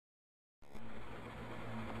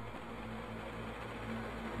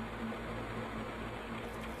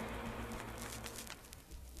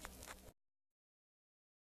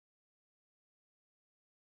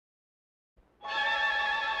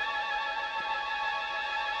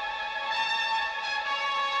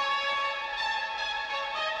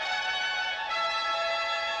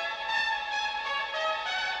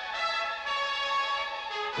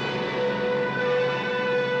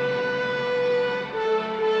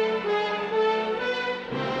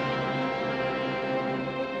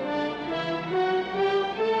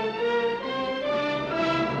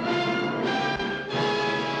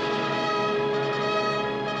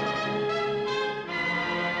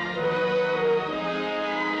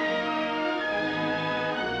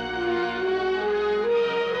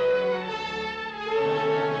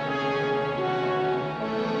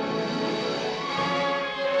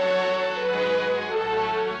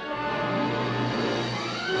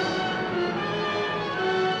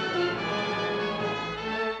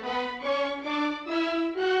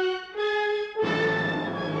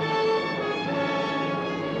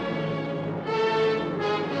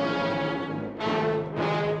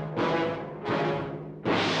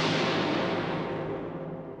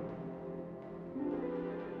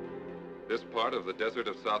This part of the desert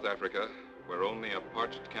of South Africa, where only a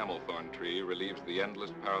parched camel thorn tree relieves the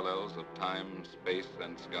endless parallels of time, space,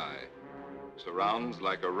 and sky, surrounds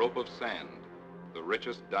like a rope of sand the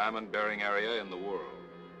richest diamond-bearing area in the world.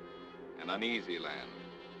 An uneasy land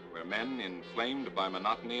where men, inflamed by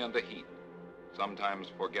monotony and the heat, sometimes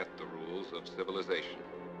forget the rules of civilization.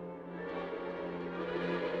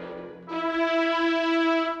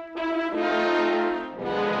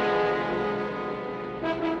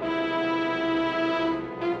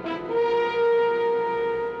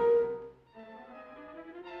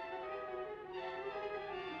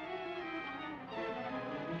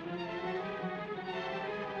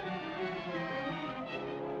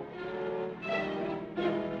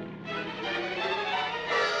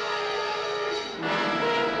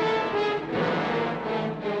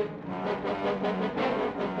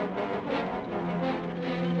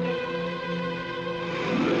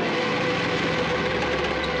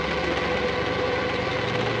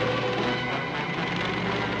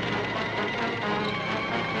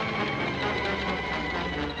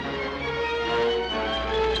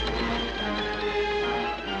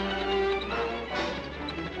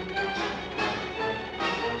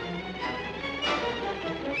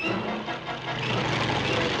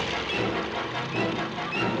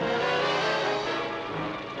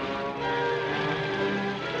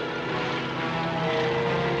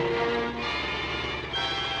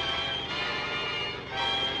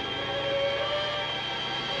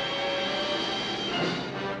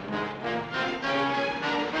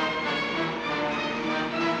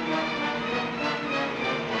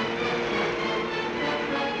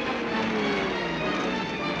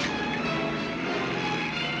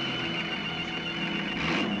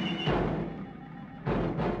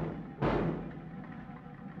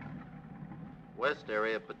 West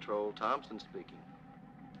Area Patrol, Thompson speaking.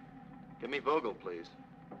 Give me Vogel, please.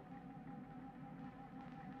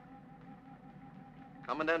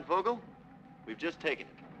 Commandant Vogel, we've just taken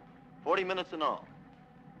him. 40 minutes in all.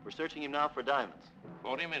 We're searching him now for diamonds.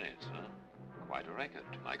 40 minutes, huh? Quite a record.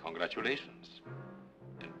 My congratulations.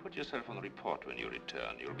 Then put yourself on the report when you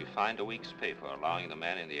return. You'll be fined a week's pay for allowing the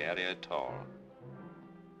man in the area at all.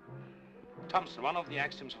 Thompson, one of the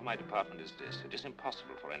axioms of my department is this. It is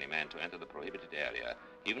impossible for any man to enter the prohibited area,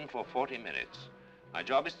 even for 40 minutes. My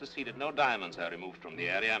job is to see that no diamonds are removed from the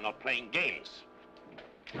area. I'm not playing games.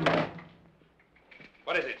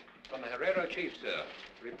 What is it? From the Herrera chief, sir.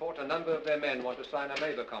 Report a number of their men want to sign a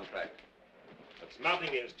labor contract. That's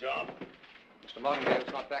Martingale's job. Mr.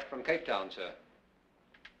 Martingale's not back from Cape Town, sir.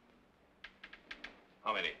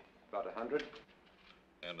 How many? About 100.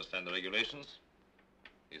 I understand the regulations?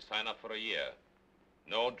 You sign up for a year.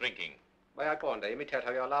 No drinking. Bayakonda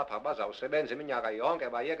imithetho yalapha bazawusebenza iminyaka yonke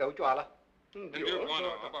bayeke utywala.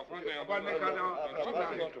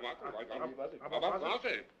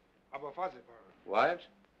 Wives?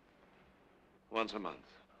 Once a month.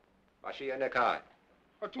 Bashiya nekhaya.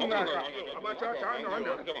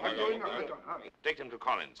 Take them to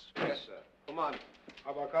Collins. Yes, sir. Come on.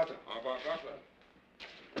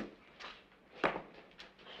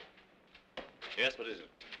 Yes, what is it?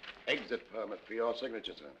 Exit permit for your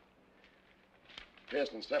signature, sir.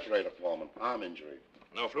 Pearson separator form and arm injury.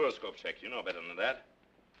 No fluoroscope check. You know better than that.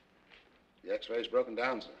 The x-ray's broken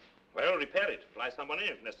down, sir. Well, repair it. Fly someone in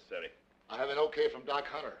if necessary. I have an okay from Doc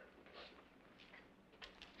Hunter.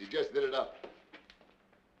 He just did it up.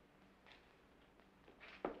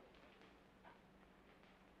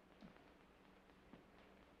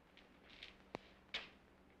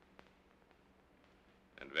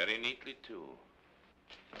 And very neatly, too.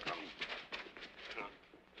 Come.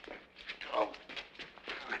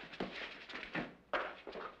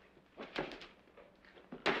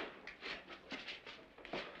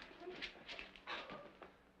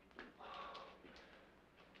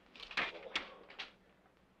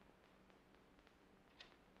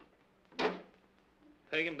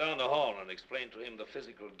 Take him down the hall and explain to him the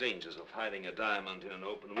physical dangers of hiding a diamond in an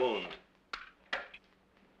open wound.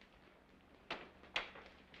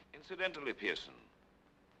 Incidentally, Pearson,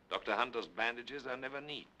 Dr. Hunter's bandages are never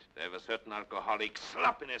neat. They have a certain alcoholic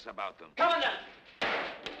sloppiness about them. Commandant!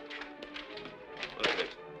 What is it?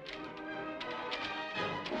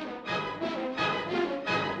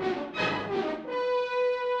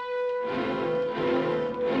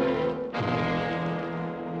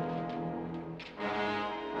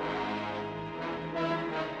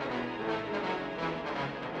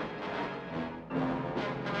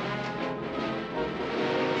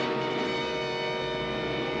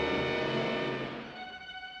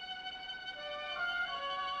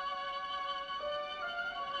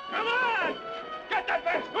 Come on! Get that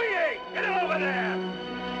man squealing! Get him over there!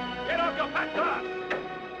 Get off your fat car!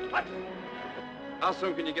 What? How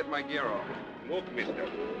soon can you get my gear off? Look, mister.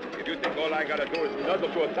 If you think all I gotta do is nuzzle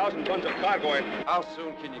to 1,000 tons of cargo and... How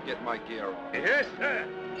soon can you get my gear off? Yes, sir.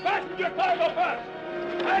 Fasten your cargo first!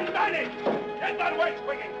 Hey, Danny! Get that weight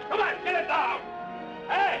swinging! Come on, get it down!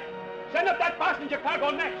 Hey! Send up that passenger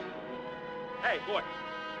cargo next! Hey, boy.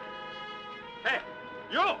 Hey,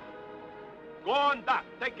 you! Go on dock.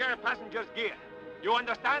 Take care of passengers' gear. You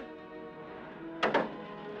understand?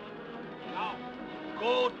 Now,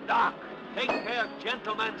 go dock. Take care of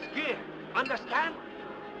gentlemen's gear. Understand?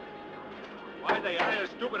 Why they hire a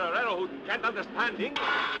stupid Herrero who can't understand English?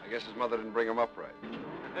 I guess his mother didn't bring him up right.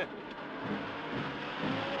 It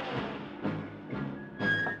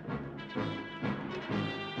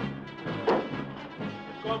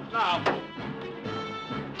comes now.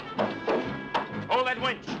 Hold that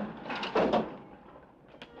winch.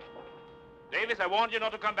 Davis, I warned you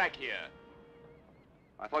not to come back here.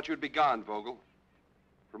 I thought you'd be gone, Vogel.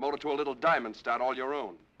 Promoted to a little diamond stout all your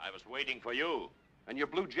own. I was waiting for you. And your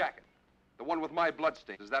blue jacket, the one with my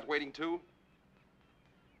bloodstain, is that waiting too?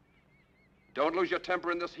 Don't lose your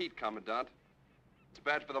temper in this heat, Commandant. It's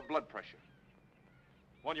bad for the blood pressure.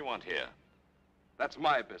 What do you want here? That's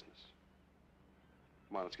my business.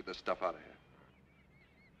 Come on, let's get this stuff out of here.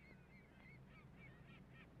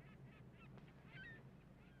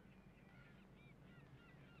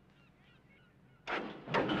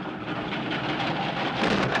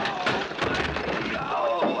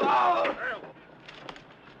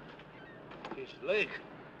 His leg.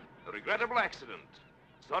 A regrettable accident.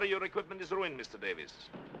 Sorry your equipment is ruined, Mr. Davis.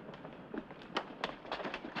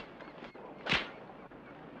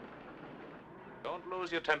 Don't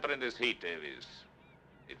lose your temper in this heat, Davis.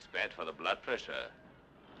 It's bad for the blood pressure.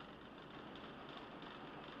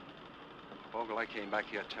 Vogel, I came back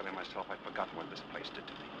here telling myself I'd forgotten what this place did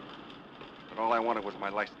to me. But all I wanted was my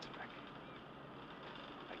license back.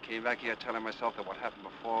 I came back here telling myself that what happened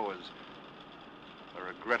before was a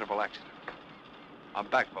regrettable accident. I'm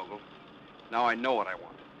back, Vogel. Now I know what I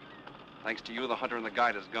want. Thanks to you, the hunter and the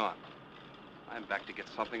guide is gone. I'm back to get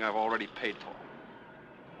something I've already paid for.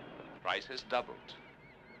 The price has doubled.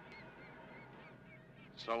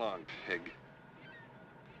 So long, pig.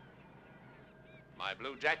 My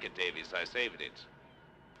blue jacket, Davis, I saved it.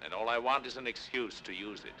 And all I want is an excuse to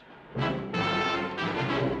use it.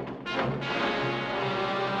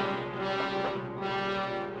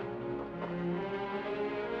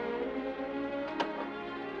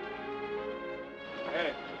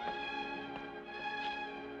 Hey.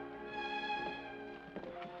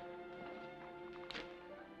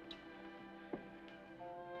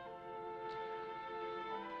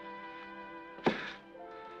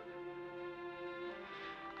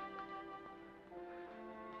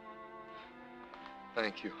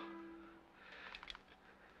 Thank you.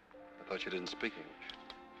 I thought you didn't speak English.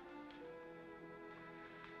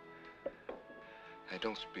 I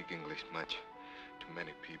don't speak English much to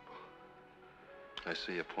many people. I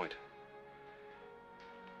see your point.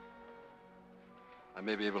 I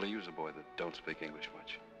may be able to use a boy that don't speak English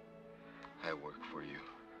much. I work for you.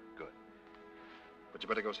 Good. But you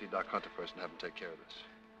better go see Doc Hunter first and have him take care of this.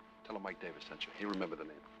 Tell him Mike Davis sent you. He'll remember the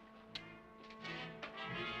name.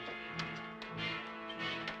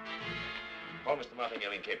 Call Mr.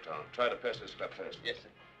 Martingale in Cape Town. Try to Percy's Club first. Yes, sir.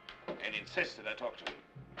 And insist that I talk to him.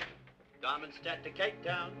 Diamondstadt to Cape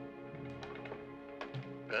Town.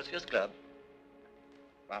 Perseus Club.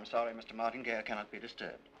 I'm sorry, Mr. Martingale cannot be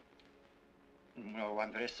disturbed. No,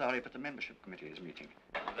 I'm very sorry, but the membership committee is meeting.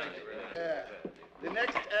 The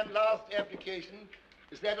next and last application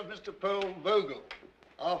is that of Mr. Paul Vogel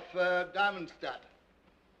of Diamondstadt.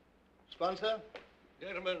 Sponsor?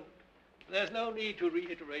 Gentlemen, there's no need to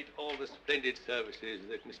reiterate all the splendid services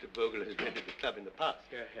that Mr. Vogel has rendered the club in the past.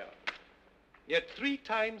 Yet 3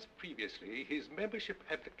 times previously, his membership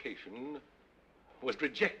application was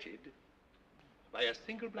rejected by a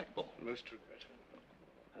single black ball. Most regrettable.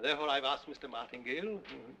 Therefore, I've asked Mr. Martingale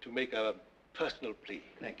to make a personal plea.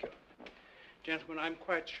 Thank you. Gentlemen, I'm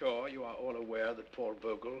quite sure you are all aware that Paul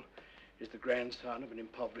Vogel is the grandson of an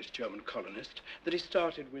impoverished German colonist, that he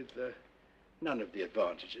started with none of the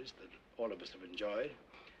advantages that all of us have enjoyed,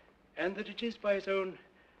 and that it is by his own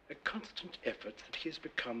constant efforts that he has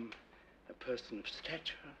become a person of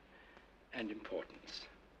stature and importance.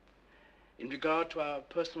 In regard to our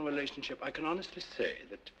personal relationship, I can honestly say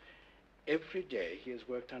that every day he has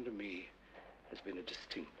worked under me has been a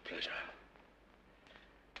distinct pleasure.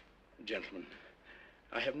 Gentlemen,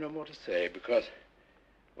 I have no more to say because,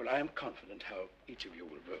 well, I am confident how each of you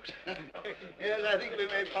will vote. Yes, I think we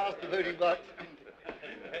may pass the voting box.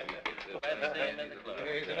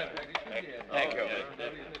 Thank you.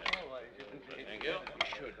 Martingale. You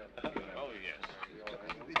should. Oh, yes.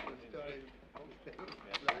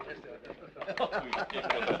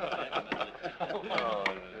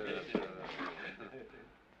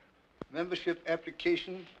 Membership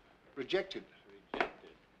application rejected.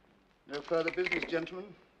 No further business, gentlemen.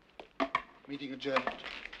 Meeting adjourned.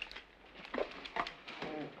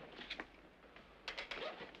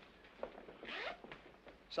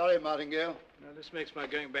 Sorry, Martingale. Now, this makes my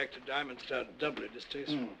going back to Diamondstadt doubly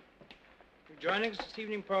distasteful. You joining us this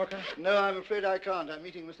evening, Parker? No, I'm afraid I can't. I'm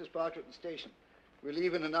meeting Mrs. Parker at the station. We'll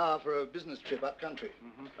leave in an hour for a business trip up country.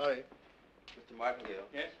 Sorry. Mr. Martingale.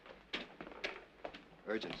 Yes?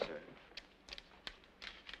 Urgent, sir.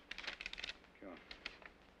 Sure.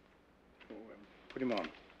 Oh, put him on.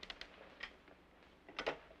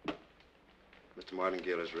 Mr.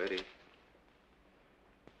 Martingale is ready.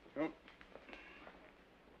 Oh.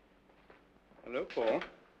 Hello, Paul.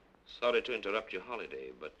 Sorry to interrupt your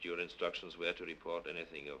holiday, but your instructions were to report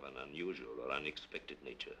anything of an unusual or unexpected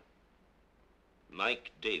nature.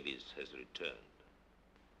 Mike Davies has returned.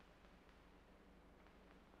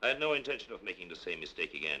 I had no intention of making the same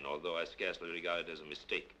mistake again, although I scarcely regard it as a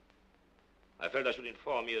mistake. I felt I should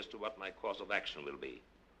inform you as to what my course of action will be.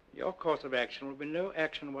 Your course of action will be no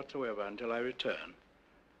action whatsoever until I return.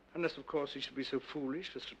 Unless, of course, you should be so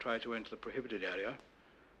foolish as to try to enter the prohibited area.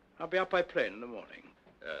 I'll be up by plane in the morning.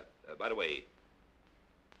 By the way,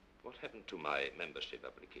 what happened to my membership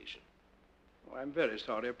application? Oh, I'm very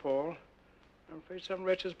sorry, Paul. I'm afraid some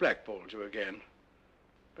wretch has blackballed you again.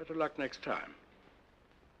 Better luck next time.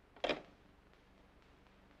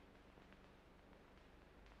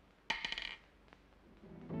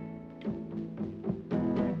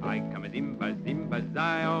 I come a zimba zimba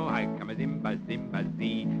zio, I come a zimba zimba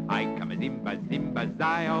zee. I come a zimba zimba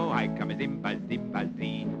zio, I come a zimba zimba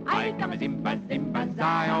zee. I come a zimba zimba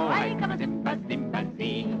zio, I come a zimba zimba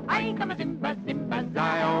zee. I come a zimba zimba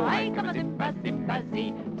zio, I come a zimba zimba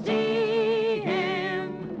zee. See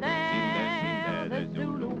him there, the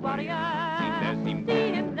Zulu warrior. See him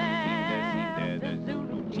there, the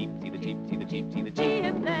Zulu chief. See the chief, see the chief, see the chief. See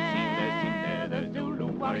him there, the Zulu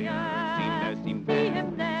warrior. See him there,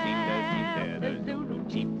 the Zulu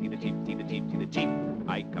chief. See the chief, see the chief, see the chief.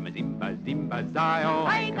 I come a zimba zimba zio.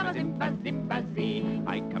 I come a zimba zimba zee.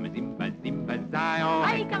 I come a zimba zimba zio.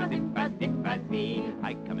 I come a zimba zimba zee.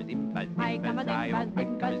 I come a zimba zimba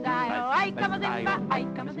zio. I come a zimba, I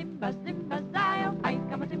come a zimba zimba zio. I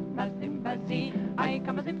come a zimba zimba zee. I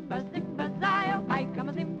come a zimba zimba zio. I come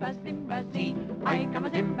a zimba zimba zee. I come a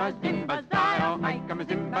zimba zimba zio. I come a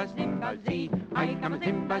zimba zimba zee. I come a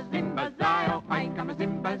zimba zimba zio. I come a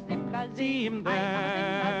zimba zimba zee. See him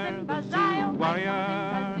there, the Zulu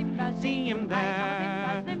warrior. See him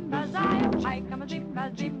there, the Zulu. I come a zimba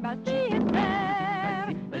zimba. See him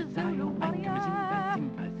there, the Zulu warrior.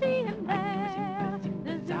 See him there,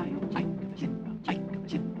 the Zulu. I come a zimba, I come a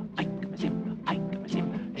zimba, I come a zimba, I come a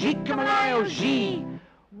zimba. G come a lion, G.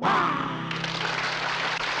 Wow.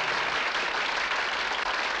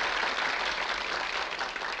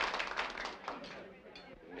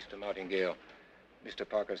 Mr. Martingale, Mr.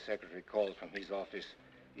 Parker's secretary called from his office.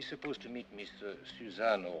 He's supposed to meet Miss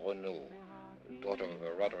Suzanne Renaud, daughter of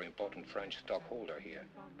a rather important French stockholder here.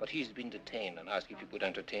 But he's been detained and asked if you could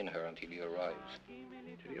entertain her until he arrives.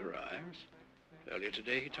 Until he arrives? Earlier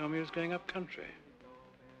today, he told me he was going up country.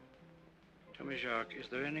 Tell me, Jacques, is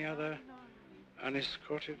there any other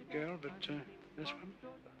unescorted girl but this one?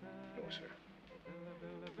 No, sir.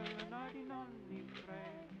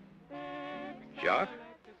 Jacques,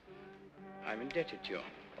 I'm indebted to you.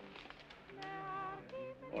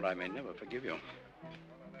 Or I may never forgive you.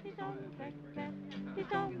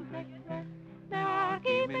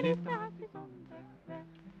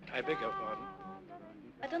 I beg your pardon.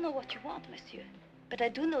 I don't know what you want, monsieur. But I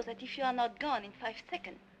do know that if you are not gone in 5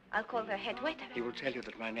 seconds, I'll call the head waiter. He will tell you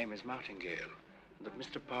that my name is Martingale, and that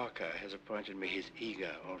Mr. Parker has appointed me his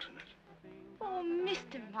eager alternate. Oh,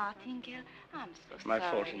 Mr. Martingale, I'm so My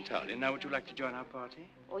sorry. fault entirely. Now, would you like to join our party?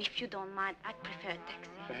 Oh, if you don't mind, I'd prefer a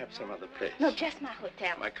taxi. Perhaps some other place. No, just my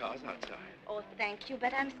hotel. My car's outside. Oh, thank you,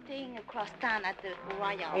 but I'm staying across town at the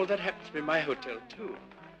Royal. Oh, that happens to be my hotel, too.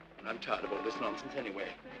 And I'm tired of all this nonsense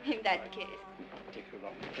anyway. In that case. Take you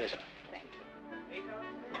along with pleasure. Thank you.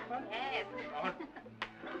 Yes.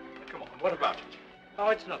 Come on, what about it? Oh,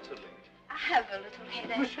 it's not so late. I have a little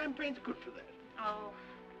headache. Well, champagne's good for that. Oh,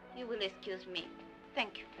 you will excuse me.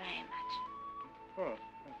 Thank you very much. Oh.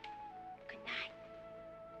 Good night.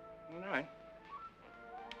 Good night.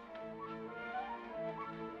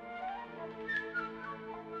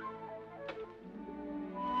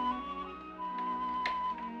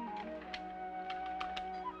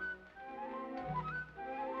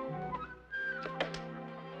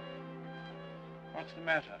 the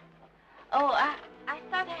matter? Oh, I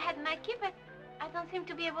thought I had my key, but I don't seem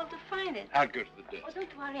to be able to find it. I'll go to the desk. Oh,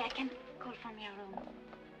 don't worry. I can call from your room.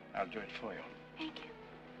 I'll do it for you. Thank you.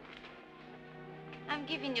 I'm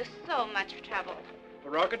giving you so much trouble.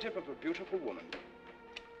 Prerogative of a beautiful woman.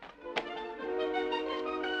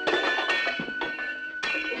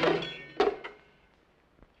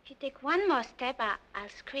 If you take one more step, I'll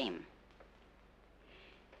scream.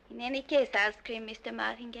 In any case, I'll scream, Mr.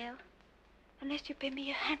 Martingale, unless you pay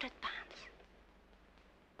me £100.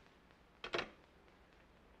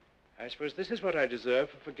 I suppose this is what I deserve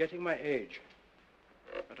for forgetting my age.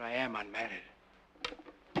 But I am unmarried.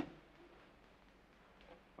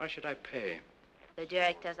 Why should I pay? The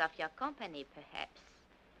directors of your company, perhaps.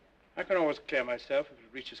 I can always clear myself if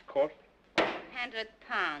it reaches court. £100.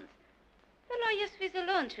 The lawyer's fees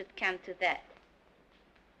alone should come to that.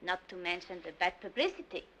 Not to mention the bad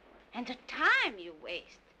publicity and the time you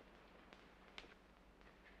waste.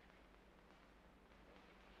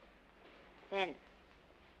 Then,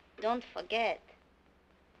 don't forget,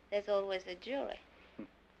 there's always a jury.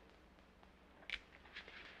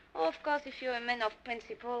 Oh, of course, if you're a man of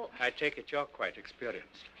principle... I take it you're quite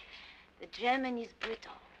experienced. The German is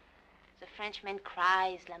brutal. The Frenchman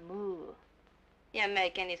cries l'amour. The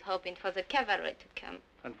American is hoping for the cavalry to come.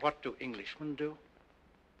 And what do Englishmen do?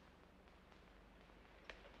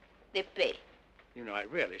 They pay. You know, I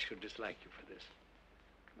really should dislike you for this.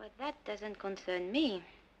 But that doesn't concern me.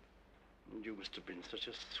 You must have been such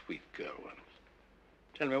a sweet girl once.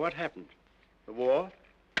 Tell me, what happened? The war?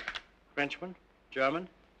 Frenchman? German?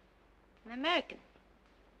 An American.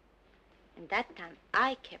 And that time,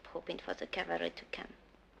 I kept hoping for the cavalry to come.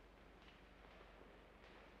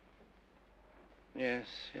 Yes,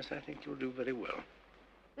 I think you'll do very well.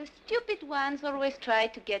 The stupid ones always try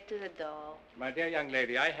to get to the door. My dear young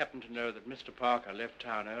lady, I happen to know that Mr. Parker left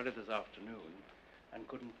town early this afternoon and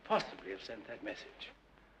couldn't possibly have sent that message.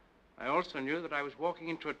 I also knew that I was walking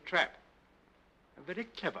into a trap. A very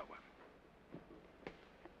clever one.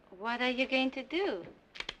 What are you going to do?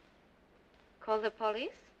 Call the police?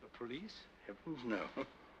 The police? Heavens, no.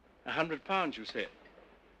 £100, you said.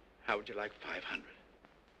 How would you like 500?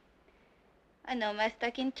 I know my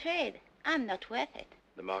stock in trade. I'm not worth it.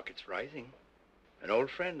 The market's rising. An old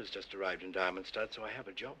friend has just arrived in Diamond Stud, so I have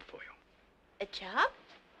a job for you. A job?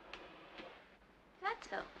 That's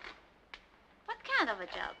so. What kind of a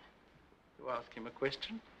job? You ask him a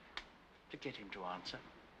question to get him to answer.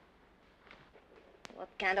 What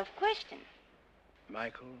kind of question?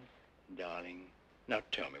 Michael, darling, now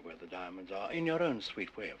tell me where the diamonds are, in your own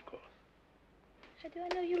sweet way, of course. How do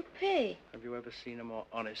I know you'll pay? Have you ever seen a more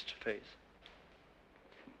honest face?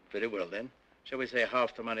 Very well, then. Shall we say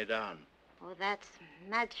half the money down? Oh, that's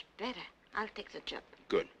much better. I'll take the job.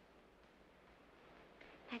 Good.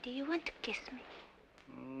 Now, do you want to kiss me?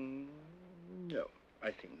 No,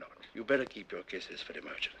 I think not. You better keep your kisses for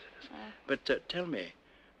emergencies. But tell me,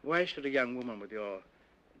 why should a young woman with your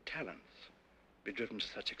talents be driven to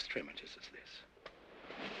such extremities as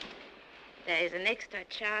this? There is an extra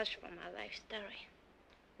charge for my life story.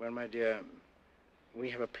 Well, my dear, we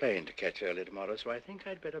have a plane to catch early tomorrow, so I think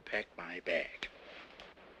I'd better pack my bag.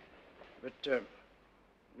 But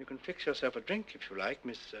you can fix yourself a drink if you like,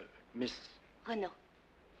 Miss... Renaud.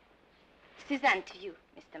 Suzanne to you,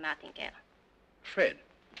 Mr. Martingale. Fred.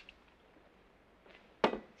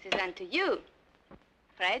 Suzanne to you,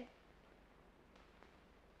 Fred.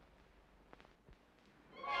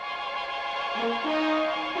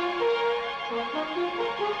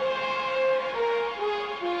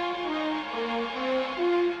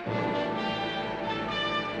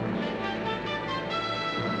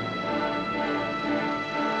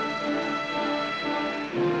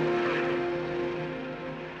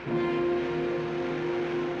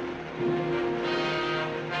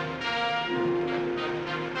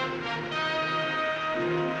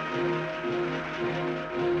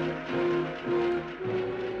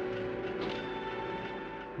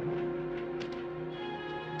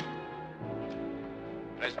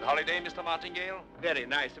 Pleasant holiday, Mr. Martingale? Very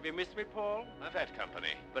nice. Have you missed me, Paul? I've had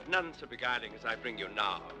company. But none so beguiling as I bring you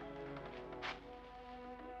now.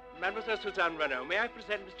 Mademoiselle Suzanne Renaud, may I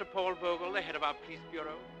present Mr. Paul Vogel, the head of our police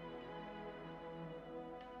bureau?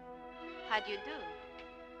 How do you do?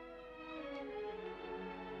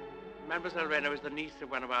 Mademoiselle Renaud is the niece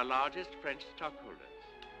of one of our largest French stockholders.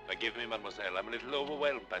 Forgive me, mademoiselle. I'm a little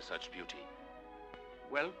overwhelmed by such beauty.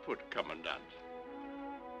 Well put, Commandant.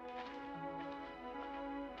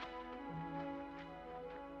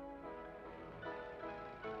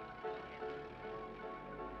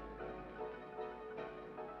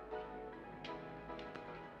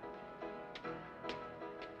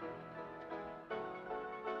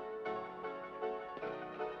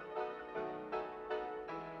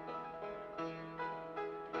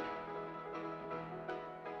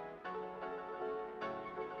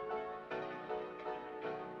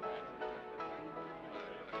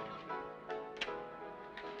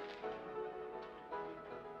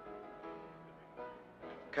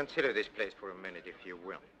 Consider this place for a minute, if you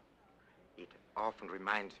will. It often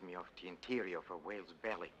reminds me of the interior of a whale's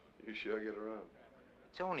belly. You sure get around.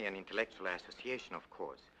 It's only an intellectual association, of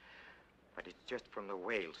course. But it's just from the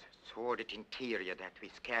whale's sordid interior that we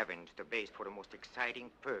scavenge the base for the most exciting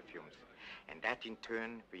perfumes. And that, in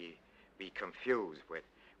turn, we confuse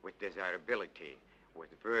with desirability, with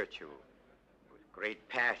virtue, with great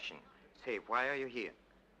passion. Say, why are you here?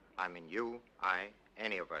 I mean, you, I,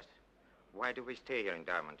 any of us. Why do we stay here in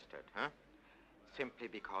Diamondstead, huh? Simply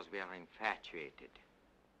because we are infatuated.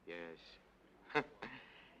 Yes.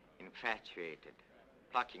 Infatuated.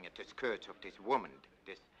 Plucking at the skirts of this woman,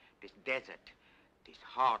 this desert, this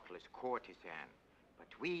heartless courtesan. But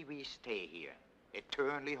we stay here,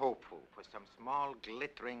 eternally hopeful for some small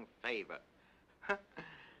glittering favor.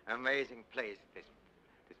 Amazing place, this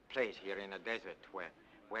place here in a desert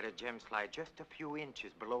where the gems lie just a few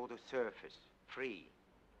inches below the surface, free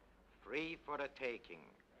for the taking,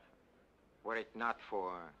 were it not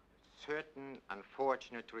for certain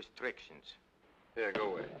unfortunate restrictions. Here,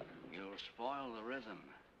 go away. You'll spoil the rhythm.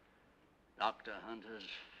 Dr. Hunter's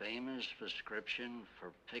famous prescription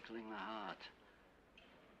for pickling the heart.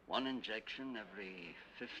 1 injection every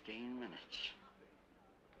 15 minutes.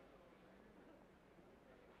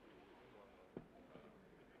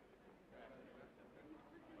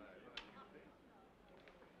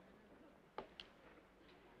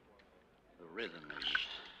 The rhythm is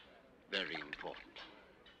very important.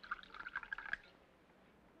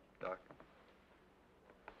 Doc?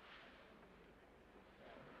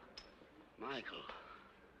 Michael.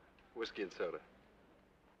 Whiskey and soda.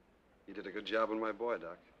 You did a good job on my boy,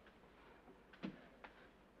 Doc.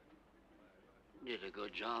 Did a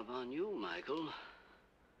good job on you, Michael.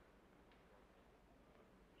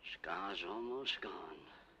 Scar's almost gone.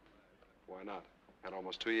 Why not? Had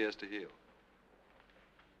almost 2 years to heal.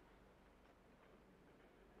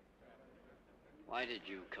 Why did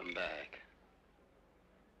you come back?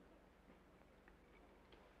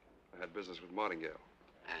 I had business with Martingale.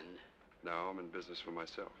 And? Now I'm in business for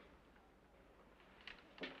myself.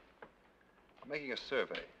 I'm making a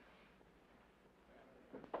survey.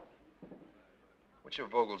 Which of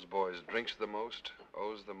Vogel's boys drinks the most,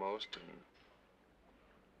 owes the most, and...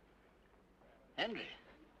 Henry.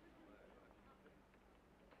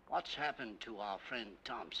 What's happened to our friend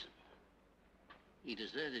Thompson? He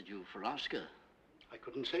deserted you for Oscar. I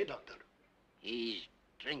couldn't say, Doctor. He's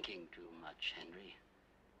drinking too much, Henry.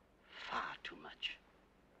 Far too much.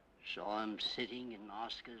 Saw him sitting in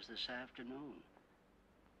Oscar's this afternoon.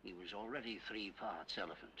 He was already 3 parts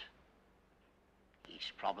elephant.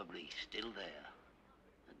 He's probably still there.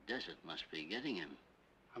 The desert must be getting him.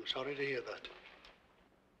 I'm sorry to hear that.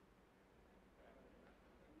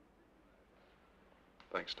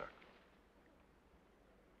 Thanks, Doc.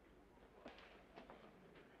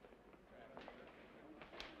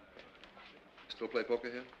 Still play poker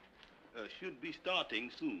here? Should be starting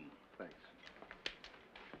soon. Thanks.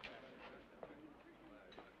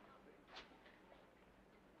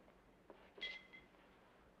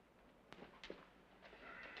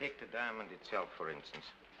 Take the diamond itself, for instance.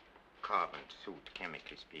 Carbon, suit,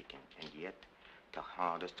 chemically speaking, and yet the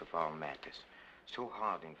hardest of all matters. So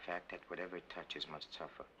hard, in fact, that whatever it touches must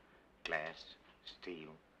suffer. Glass, steel,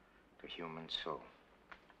 the human soul.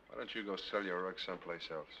 Why don't you go sell your rug someplace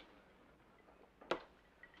else?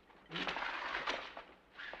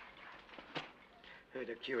 Heard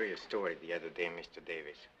a curious story the other day, Mr.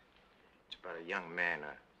 Davis. It's about a young man,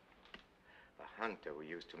 a hunter who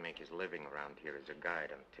used to make his living around here as a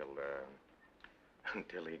guide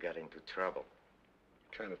until he got into trouble.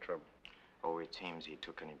 What kind of trouble? Oh, it seems he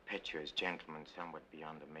took an impetuous gentleman somewhat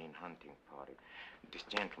beyond the main hunting party. This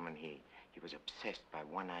gentleman, he was obsessed by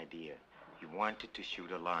one idea. He wanted to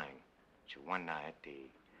shoot a lion. So one night,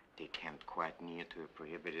 they camped quite near to a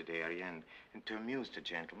prohibited area, and to amuse the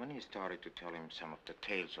gentleman, he started to tell him some of the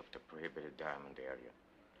tales of the prohibited diamond area.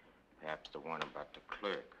 Perhaps the one about the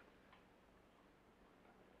clerk.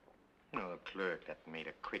 You know, the clerk that made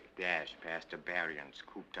a quick dash past the barrier and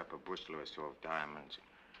scooped up a bushel or so of diamonds.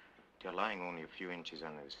 They're lying only a few inches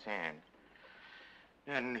under the sand.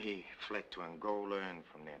 Then he fled to Angola, and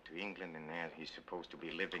from there to England, and there he's supposed to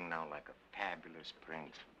be living now like a fabulous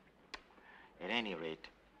prince. At any rate,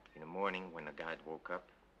 in the morning when the guide woke up,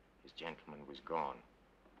 his gentleman was gone.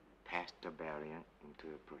 Past the barrier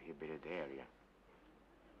into a prohibited area.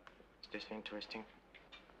 Is this interesting?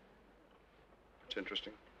 It's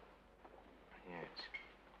interesting.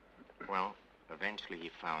 Yes. Well, eventually he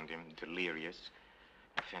found him delirious,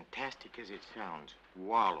 fantastic as it sounds,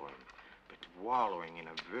 wallowing in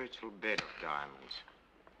a virtual bed of diamonds.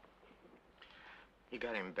 He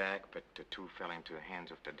got him back, but the two fell into the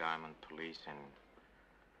hands of the diamond police, and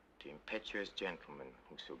the impetuous gentleman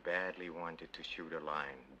who so badly wanted to shoot a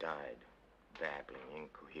line died, babbling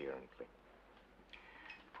incoherently.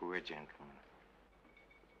 Poor gentleman.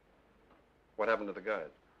 What happened to the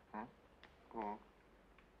guide? Huh? Oh.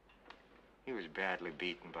 He was badly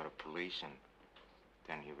beaten by the police, and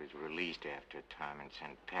then he was released after a time and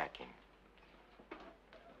sent packing.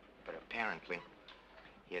 But apparently,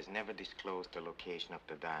 he has never disclosed the location of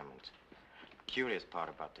the diamonds. The curious part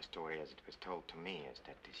about the story, as it was told to me, is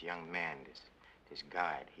that this young man, this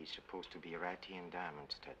guide, he's supposed to be right here in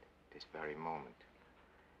Diamondstead, this very moment.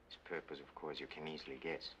 His purpose, of course, you can easily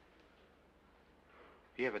guess.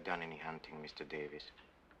 Have you ever done any hunting, Mr. Davis?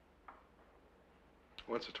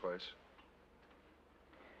 Once or twice.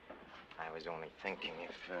 I was only thinking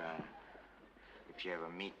if you ever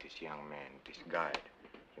meet this young man, this guide,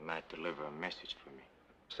 you might deliver a message for me.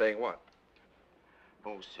 Saying what?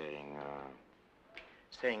 Oh,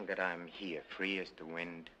 saying that I'm here, free as the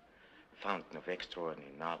wind, fountain of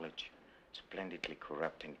extraordinary knowledge, splendidly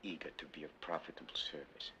corrupt and eager to be of profitable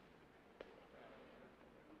service.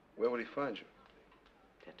 Where would he find you?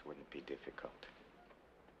 That wouldn't be difficult.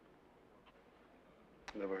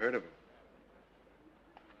 Never heard of him.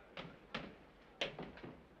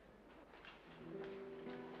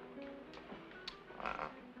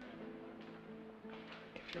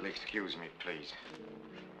 If you'll excuse me, please.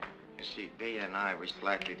 You see, Day and I, we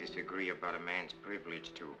slightly disagree about a man's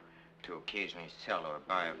privilege to occasionally sell or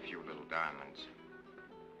buy a few little diamonds.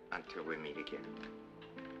 Until we meet again.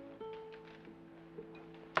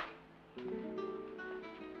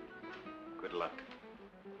 Good luck.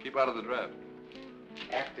 Keep out of the draft.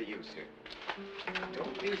 After you, sir.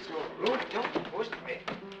 Don't be so rude. Don't push me.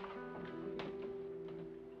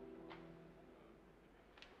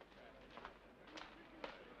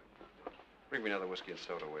 Bring me another whiskey and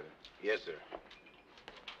soda, waiter. Yes, sir.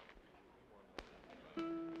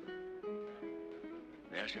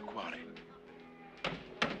 There's your quarry.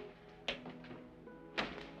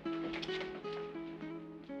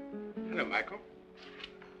 Hello, Michael.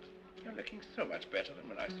 You're looking so much better than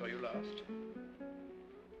when I saw you last.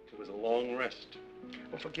 It was a long rest.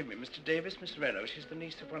 Oh, forgive me, Mr. Davis, Miss Reno. She's the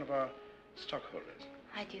niece of one of our stockholders.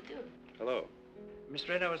 How do you do? Hello. Miss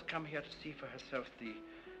Reno has come here to see for herself the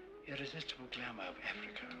irresistible glamour of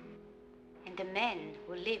Africa. And the men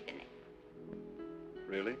who live in it.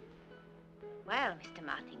 Really? Well, Mr.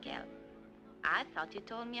 Martingale, I thought you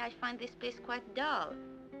told me I'd find this place quite dull.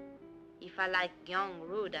 If I like young,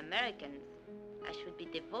 rude Americans, I should be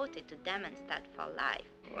devoted to Diamondstead for life.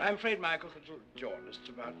 Well, I'm afraid Michael's a little jaundiced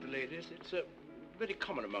about the ladies. It's very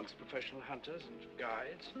common amongst professional hunters and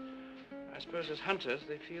guides. I suppose as hunters,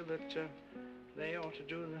 they feel that they ought to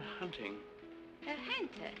do the hunting. A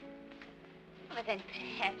hunter? Well, then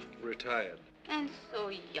perhaps... Retired. And so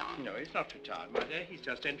young. No, he's not retired, my dear. He's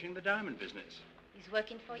just entering the diamond business. He's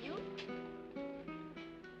working for you?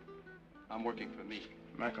 I'm working for me.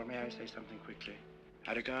 Michael, may I say something quickly?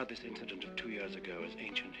 I regard this incident of 2 years ago as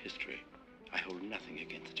ancient history. I hold nothing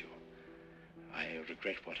against you. I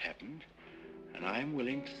regret what happened, and I am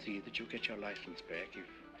willing to see that you get your license back if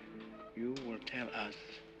you will tell us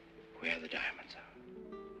where the diamonds are.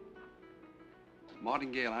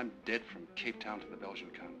 Martingale, I'm dead from Cape Town to the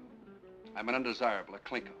Belgian Congo. I'm an undesirable, a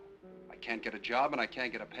clinko. I can't get a job, and I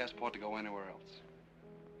can't get a passport to go anywhere else.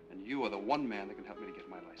 And you are the one man that can help me to get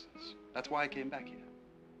my license. That's why I came back here.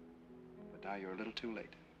 But now you're a little too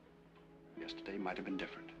late. Yesterday might have been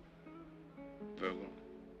different. Vogel?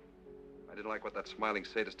 I didn't like what that smiling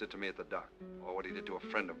sadist did to me at the dock, or what he did to a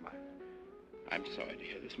friend of mine. I'm sorry to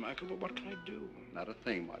hear this, Michael, but what can I do? Not a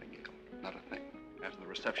thing, Martingale. Not a thing. After the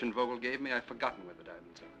reception Vogel gave me, I've forgotten where the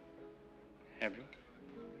diamonds are. Have you?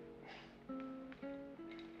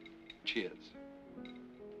 Cheers.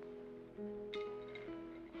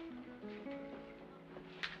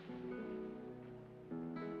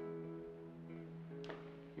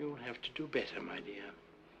 You'll have to do better, my dear.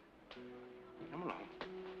 Come along.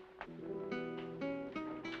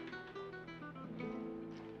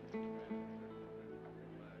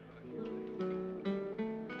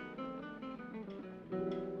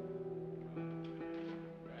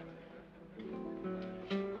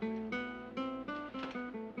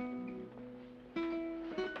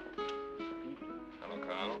 Hello,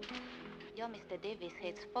 Carl. Your Mr. Davis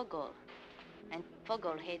hates Vogel, and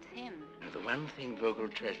Vogel hates him. The one thing Vogel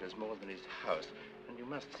treasures more than his house, and you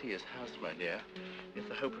must see his house, my dear, is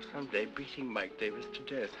the hope of someday beating Mike Davis to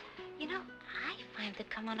death. You know, I find the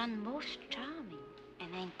Commandant most charming,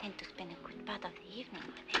 and I intend to spend a good part of the evening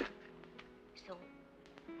with him. So,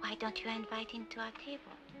 why don't you invite him to our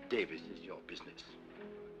table? Davis is your business.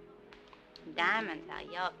 Diamonds are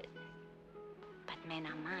your business, but men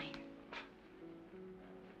are mine.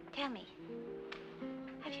 Tell me,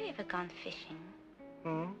 have you ever gone fishing?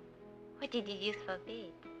 Hmm? What did you use for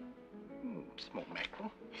bait? Small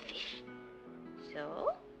mackerel. Fish. So,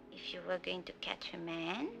 if you were going to catch a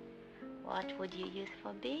man, what would you use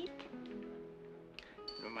for bait?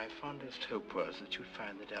 You know, my fondest hope was that you'd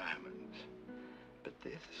find the diamonds. But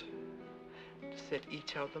this, to set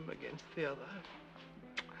each of them against the other,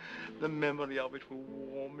 the memory of it will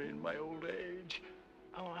warm me in my old age.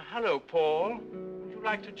 Oh, hello, Paul. Would you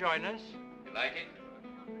like to join us? You like it?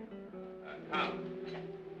 Come.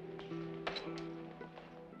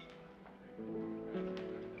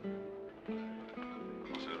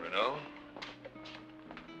 Monsieur Renault,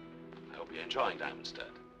 I hope you're enjoying Diamond Stud.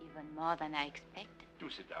 Even more than I expected. Do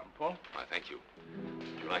sit down, Paul. Why, thank you.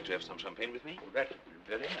 Would you like to have some champagne with me? Oh, that would be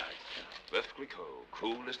very nice. Perfectly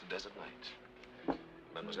cool as the desert night.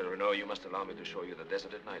 Mademoiselle Renault, you must allow me to show you the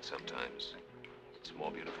desert at night sometimes. It's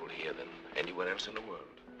more beautiful here than anywhere else in the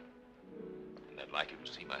world. And I'd like you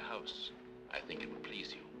to see my house. I think it would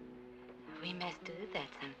please you. We must do that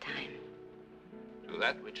sometime. Do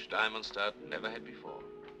that which Diamond Stud never had before.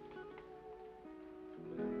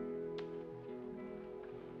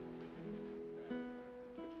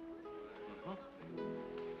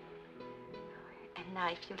 And now,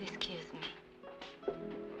 if you'll excuse me.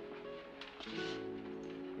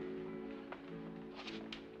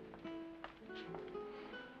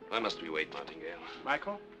 Why must we wait, Martingale?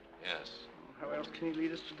 Michael? Yes. How else can he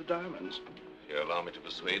lead us to the diamonds? You allow me to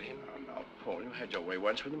persuade him? Oh, no, Paul, you had your way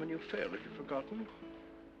once with him and you failed. Have you forgotten?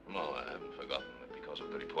 No, I haven't forgotten that because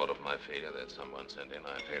of the report of my failure that someone sent in,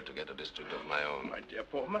 I failed to get a district of my own. My dear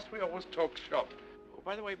Paul, must we always talk shop? Oh,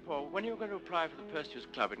 by the way, Paul, when are you going to apply for the Perseus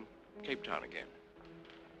Club in Cape Town again?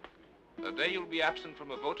 The day you'll be absent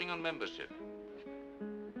from a voting on membership.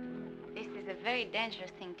 This is a very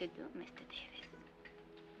dangerous thing to do, Mr. Davis.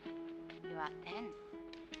 You are tense.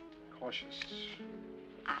 Cautious.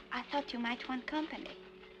 I thought you might want company.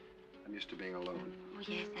 I'm used to being alone. Oh,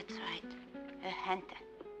 yes, that's right. A hunter.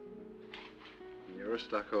 You're a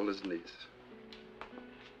stockholder's niece.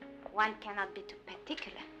 One cannot be too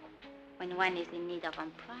particular when one is in need of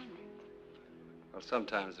employment. Well,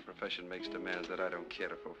 sometimes the profession makes demands that I don't care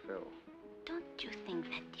to fulfill. Don't you think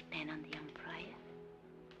that depends on the employer?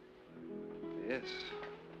 Yes.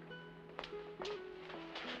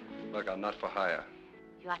 Look, I'm not for hire.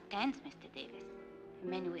 You are tense, Mr. Davis. A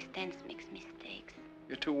man who is tense makes mistakes.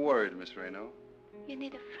 You're too worried, Miss Reno. You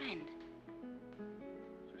need a friend.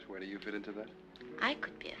 Just where do you fit into that? I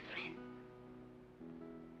could be a friend.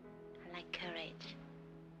 I like courage.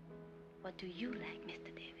 What do you like,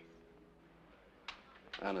 Mr. Davis?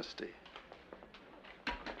 Honesty.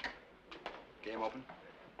 Game open?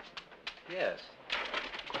 Yes.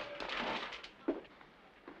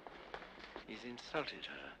 He's insulted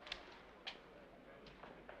her.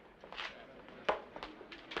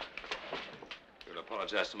 You'll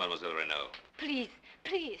apologize to Mademoiselle Renault. Please,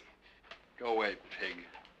 please. Go away, pig.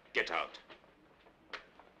 Get out.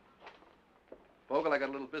 Vogel, I got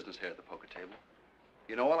a little business here at the poker table.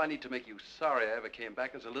 You know, all I need to make you sorry I ever came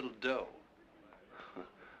back is a little dough.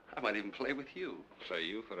 I might even play with you. Play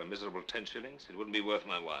you for a miserable 10 shillings? It wouldn't be worth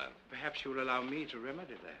my while. Perhaps you will allow me to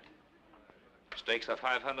remedy that. Stakes are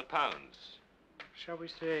 500 pounds. Shall we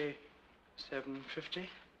say 750?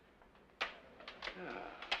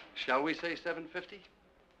 Shall we say 750?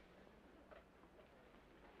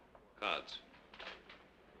 Cards.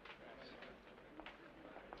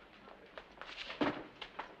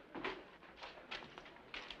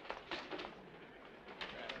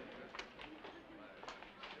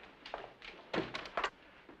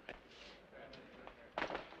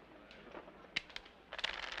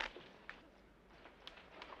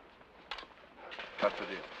 Cut the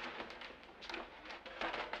deal.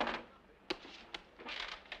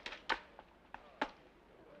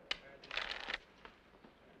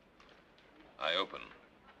 I open.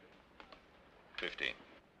 50.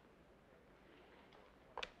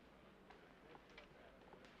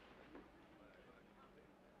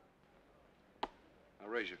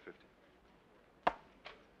 I'll raise you 50.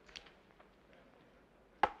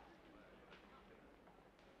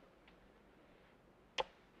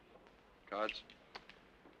 Cards?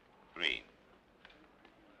 3.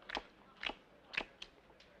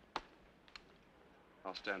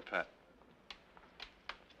 I'll stand pat.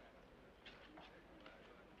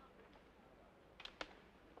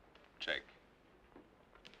 Check.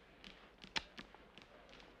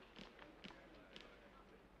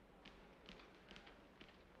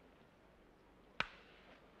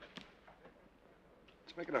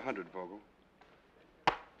 Let's make it 100, Vogel.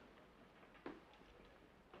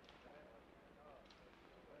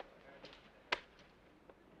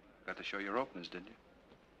 Got to show your openers, didn't you?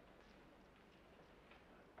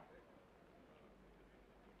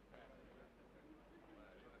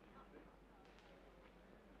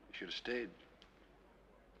 You should have stayed.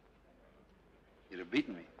 You'd have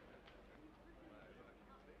beaten me.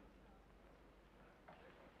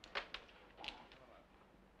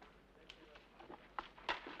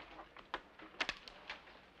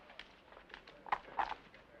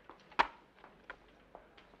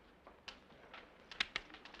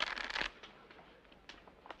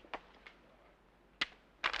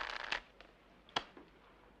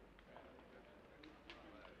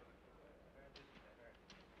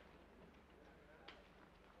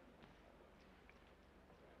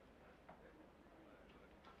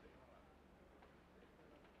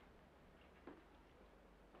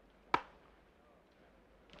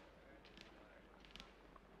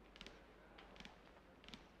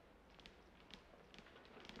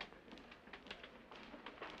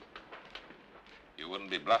 You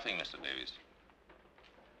wouldn't be bluffing, Mr. Davies.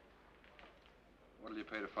 What did you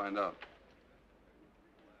pay to find out?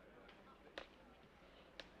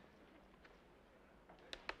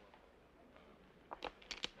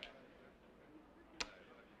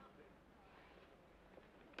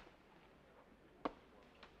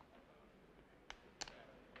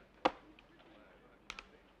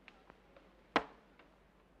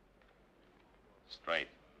 Straight.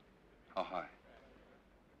 How high?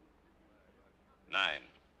 9.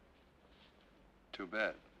 Too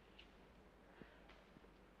bad.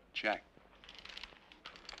 Jack.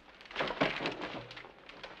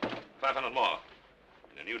 500 more.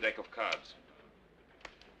 And a new deck of cards.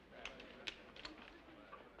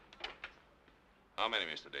 How many,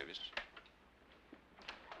 Mr. Davies?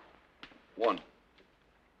 1.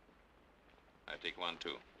 I take 1,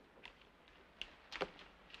 too.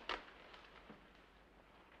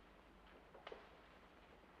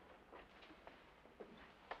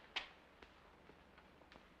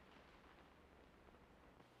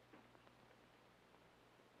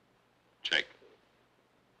 Check.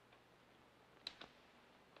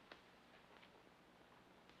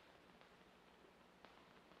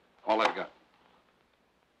 All I've got.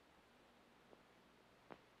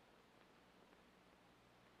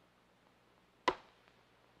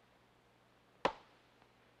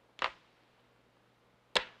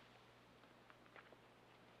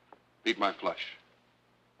 Beat my flush.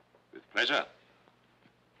 With pleasure.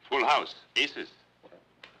 Full house. Aces.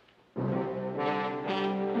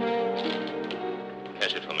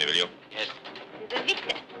 Cash it for me, will you? Yes. The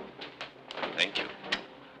victor. Thank you.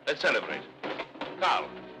 Let's celebrate. Carl,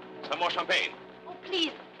 some more champagne. Oh,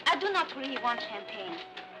 please. I do not really want champagne.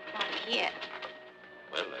 Not here.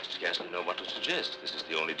 Well, I scarcely know what to suggest. This is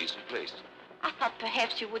the only decent place. I thought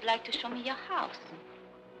perhaps you would like to show me your house.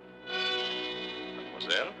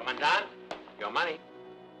 Mademoiselle? Commandant, your money.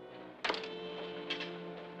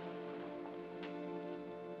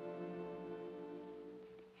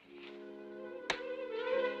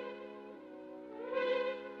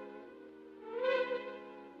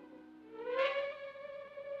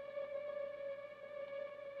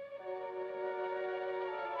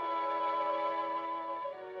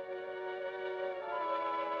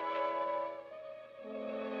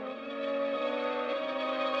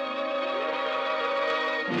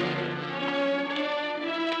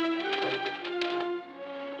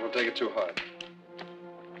 Don't take it too hard.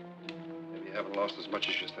 Maybe you haven't lost as much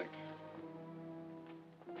as you think.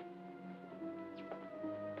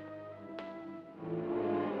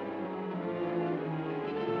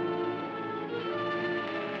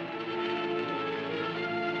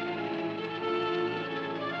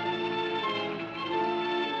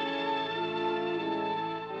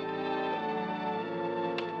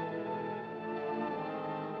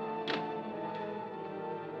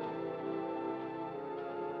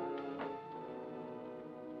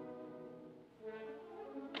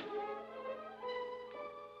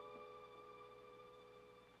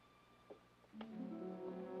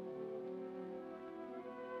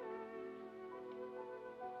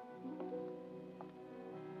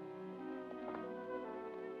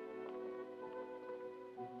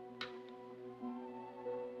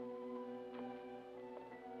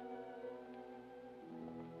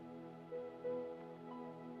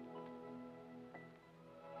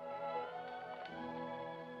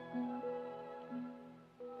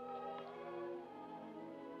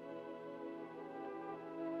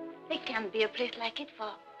 There can't be a place like it for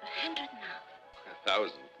 100 now.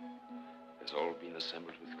 1,000. It's all been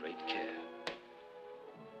assembled with great care.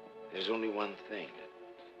 There's only one thing.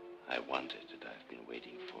 I wanted that I've been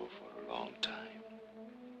waiting for a long time.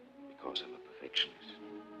 Because I'm a perfectionist.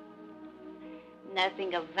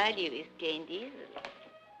 Nothing of value is gained easily.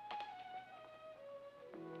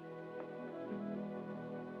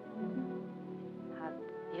 How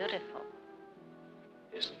beautiful.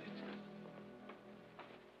 Isn't it?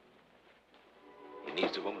 It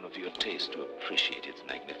needs a woman of your taste to appreciate its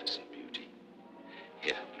magnificent beauty.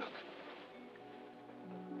 Here, look.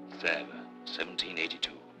 Sèvres,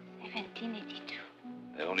 1782. 1782.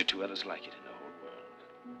 There are only 2 others like it in the whole world.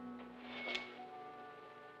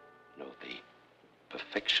 Note the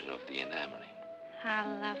perfection of the enameling. How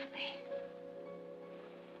lovely.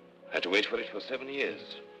 I had to wait for it for 7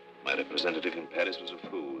 years. My representative in Paris was a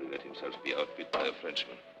fool. He let himself be outbid by a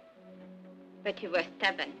Frenchman. But you were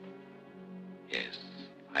stubborn. Yes,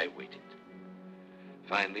 I waited.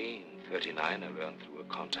 Finally, in 39, I learned through a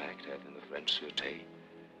contact I had in the French Sûreté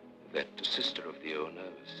that the sister of the owner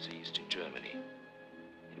was seized in Germany.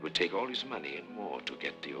 It would take all his money and more to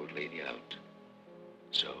get the old lady out.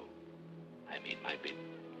 So, I made my bid.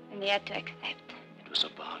 And you had to accept. It was a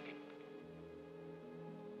bargain.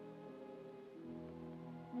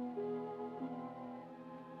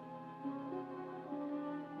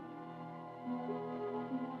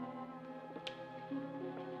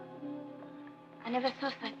 I never saw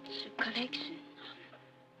such a collection.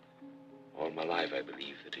 All my life, I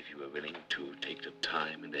believed that if you were willing to take the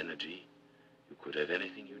time and energy, you could have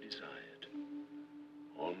anything you desired.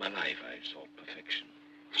 All my life, I sought perfection.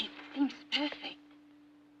 It seems perfect.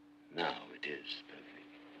 Now it is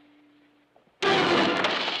perfect.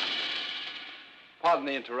 Pardon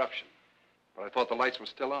the interruption, but I thought the lights were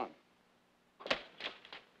still on.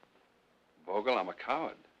 Vogel, I'm a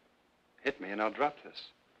coward. Hit me and I'll drop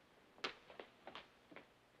this.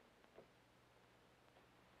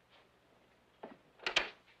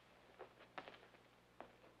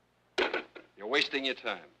 You're wasting your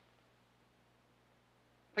time.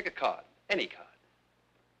 Pick a card, any card.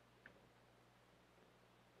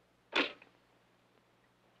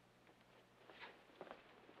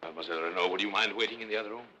 Mademoiselle Renaud, would you mind waiting in the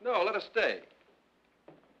other room? No, let her stay.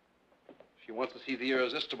 She wants to see the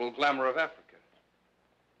irresistible glamour of Africa,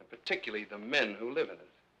 and particularly the men who live in it.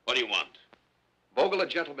 What do you want? Vogel, a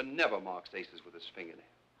gentleman, never marks aces with his fingernail.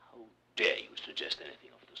 How dare you suggest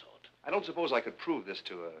anything of the sort? I don't suppose I could prove this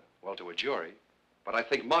to a jury, but I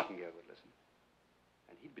think Martingale would listen.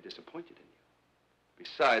 And he'd be disappointed in you.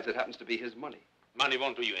 Besides, it happens to be his money. Money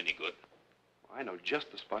won't do you any good. Well, I know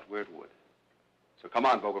just the spot where it would. So come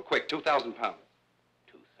on, Vogel, quick, 2,000 pounds.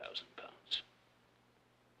 2,000 pounds.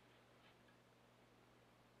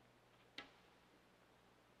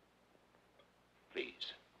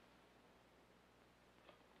 Please.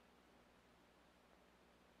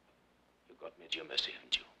 You got me at your mercy,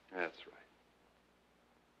 haven't you? That's right.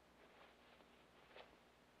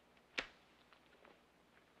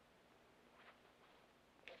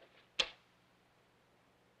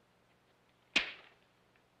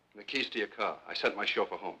 The keys to your car. I sent my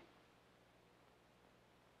chauffeur home.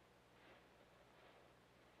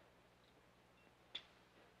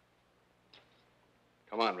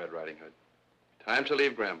 Come on, Red Riding Hood. Time to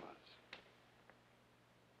leave Grandma's.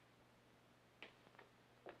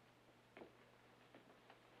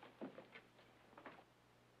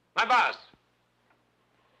 My boss.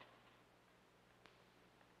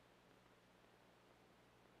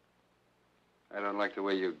 I don't like the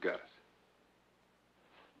way you got it.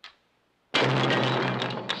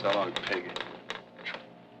 So long, pig.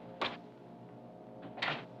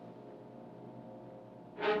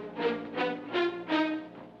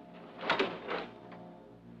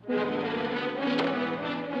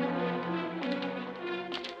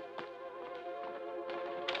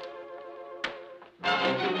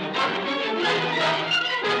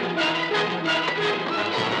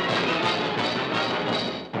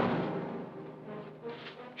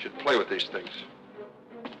 Should play with these things.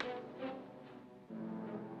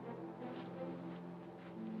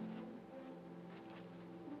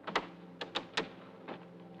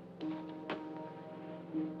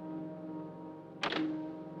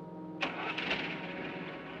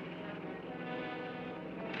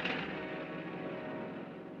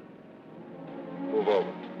 Move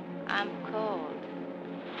over. I'm cold.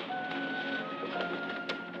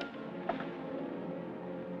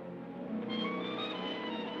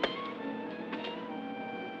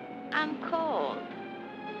 I'm cold.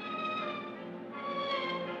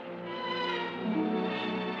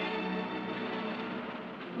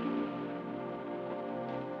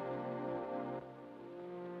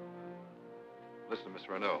 Listen, Miss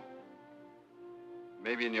Renaud.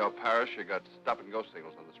 Maybe in your parish you got stop-and-go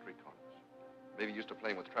signals on the street corners. Maybe used to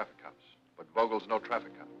playing with traffic cops. But Vogel's no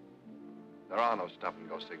traffic cop. There are no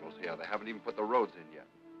stop-and-go signals here. They haven't even put the roads in yet.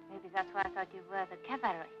 Maybe that's why I thought you were the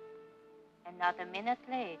cavalry. And not a minute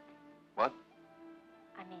late. What?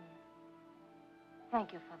 I mean,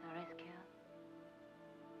 thank you for the rescue.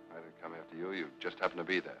 I didn't come after you. You just happened to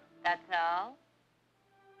be there. That's all?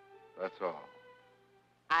 That's all.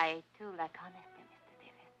 I, too, like honesty, Mr.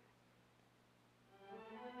 Davis.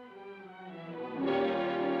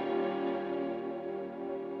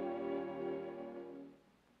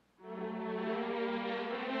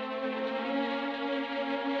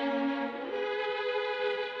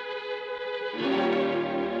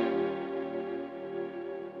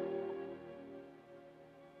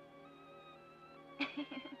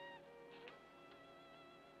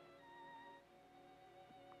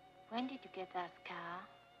 When did you get that scar?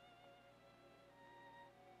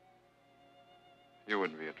 You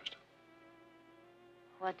wouldn't be interested.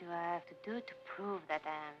 What do I have to do to prove that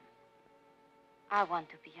I want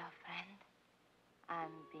to be your friend?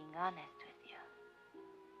 I'm being honest with you.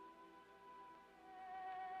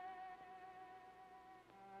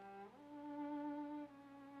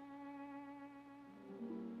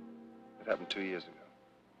 It happened 2 years ago.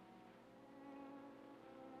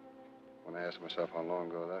 When I asked myself how long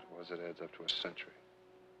ago that was, it adds up to a century.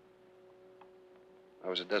 I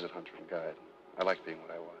was a desert hunter and guide. I liked being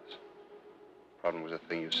what I was. Problem was a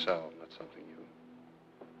thing you solve, not something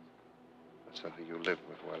you live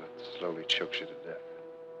with while it slowly chokes you to death.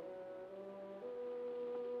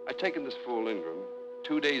 I'd taken this fool Ingram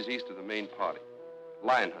 2 days east of the main party,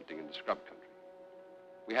 lion hunting in the scrub country.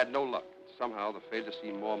 We had no luck, and somehow the failure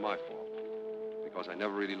seemed more my fault, because I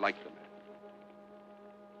never really liked the man.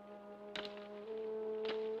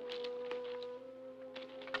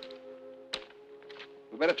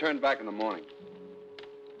 We better turn back in the morning.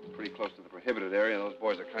 Pretty close to the prohibited area, and those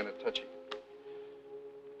boys are kind of touchy.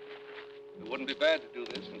 It wouldn't be bad to do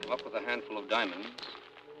this and come up with a handful of diamonds.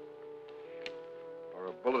 Or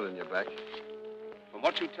a bullet in your back. From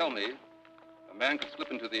what you tell me, a man could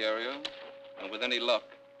slip into the area, and with any luck...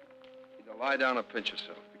 Either lie down or pinch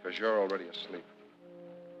yourself, because you're already asleep.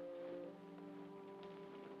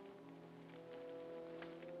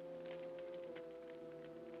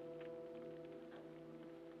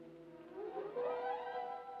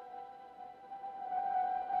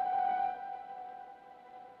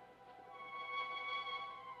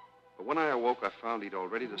 But when I awoke, I found he'd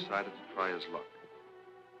already decided to try his luck.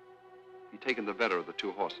 He'd taken the better of the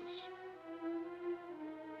 2 horses.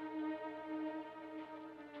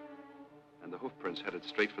 And the hoof prints headed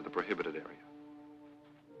straight for the prohibited area.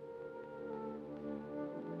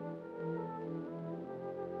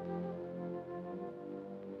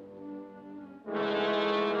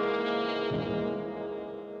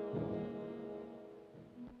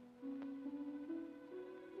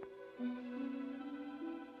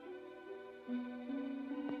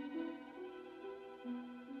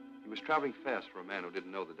 He was traveling fast for a man who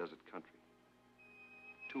didn't know the desert country.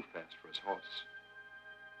 Too fast for his horse.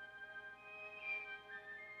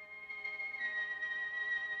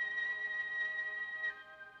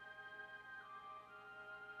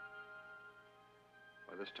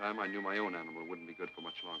 By this time, I knew my own animal wouldn't be good for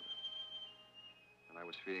much longer. And I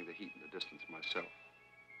was feeling the heat in the distance myself.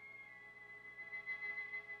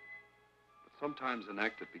 But sometimes an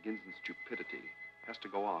act that begins in stupidity has to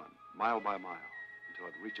go on, mile by mile, until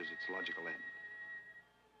it reaches its logical end.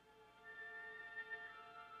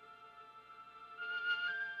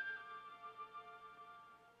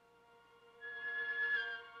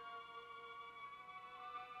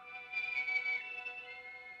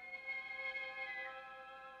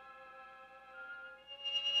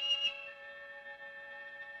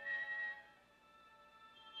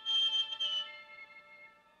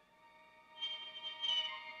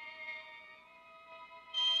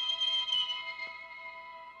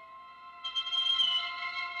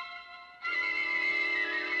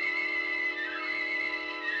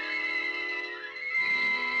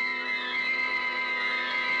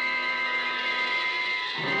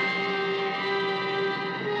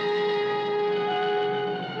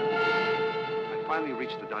 Finally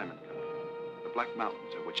reached the diamond country, the black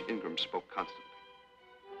mountains of which Ingram spoke constantly.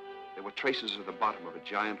 There were traces of the bottom of a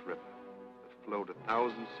giant river that flowed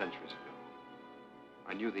 1,000 centuries ago.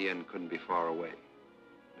 I knew the end couldn't be far away,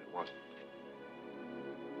 and it wasn't.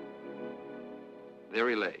 There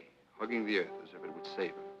he lay, hugging the earth as if it would save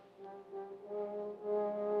him.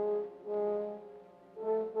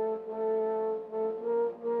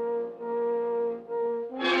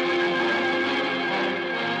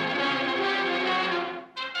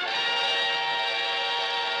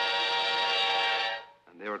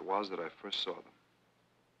 was that I first saw them.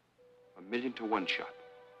 1,000,000 to 1 shot,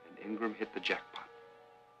 and Ingram hit the jackpot.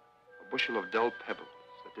 A bushel of dull pebbles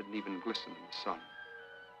that didn't even glisten in the sun,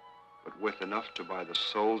 but worth enough to buy the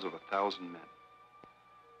souls of 1,000 men.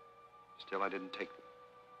 Still, I didn't take them.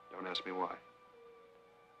 Don't ask me why.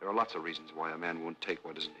 There are lots of reasons why a man won't take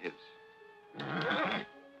what isn't his.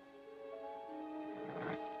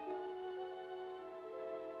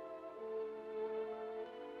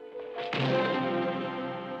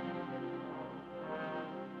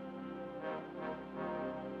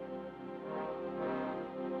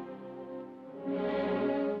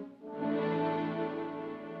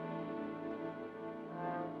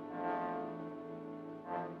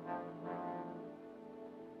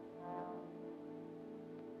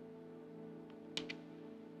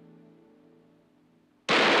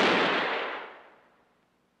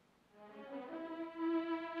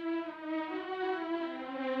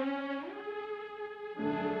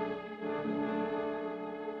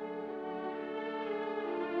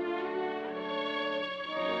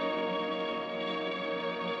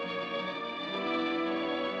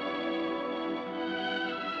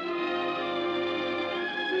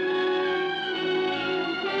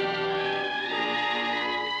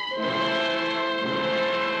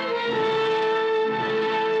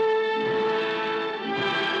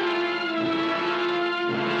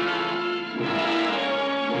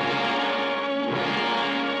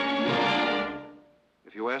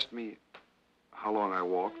 Asked me how long I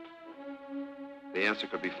walked, the answer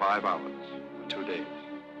could be 5 hours or 2 days.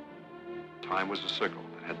 Time was a circle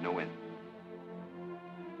that had no end.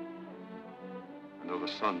 And though the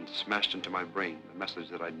sun smashed into my brain the message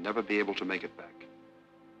that I'd never be able to make it back,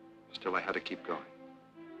 still I had to keep going.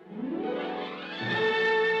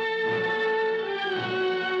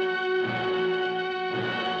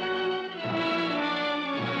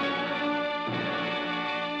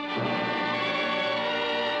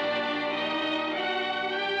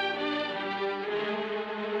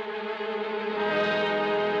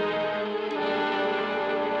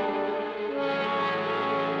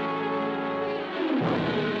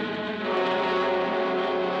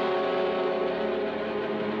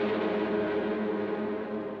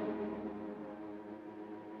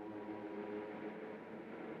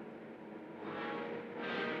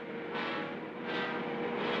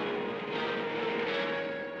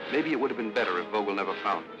 Maybe it would have been better if Vogel never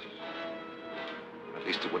found us. At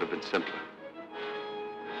least it would have been simpler.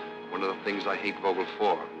 One of the things I hate Vogel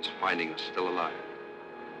for is finding us still alive.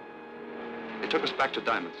 They took us back to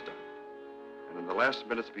Diamond Star. And in the last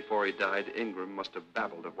minutes before he died, Ingram must have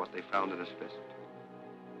babbled of what they found in his fist.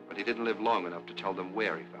 But he didn't live long enough to tell them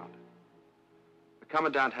where he found it. The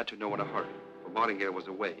Commandant had to know in a hurry, for Doniger was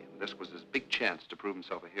away, and this was his big chance to prove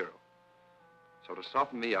himself a hero. So to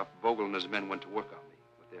soften me up, Vogel and his men went to work on me,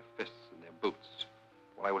 with their fists and their boots,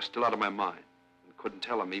 while I was still out of my mind, and couldn't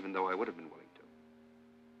tell him even though I would have been willing to.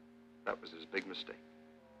 That was his big mistake.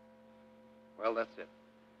 Well, that's it.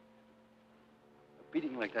 A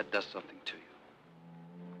beating like that does something to you.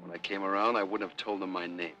 When I came around, I wouldn't have told them my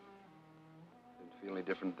name. Didn't feel any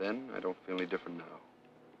different then. I don't feel any different now.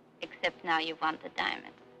 Except now you want the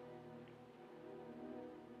diamonds.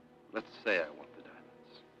 Let's say I want the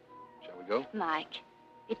diamonds. Shall we go? Mike,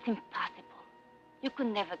 it's impossible. You could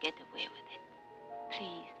never get away with it.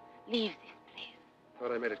 Please, leave this place.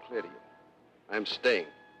 Thought I made it clear to you. I'm staying.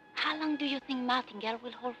 How long do you think Martingale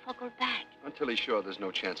will hold Vogel back? Until he's sure there's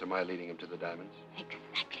no chance of my leading him to the diamonds.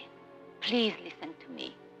 Exactly. Please listen to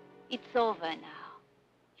me. It's over now.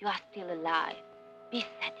 You are still alive. Be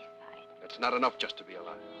satisfied. It's not enough just to be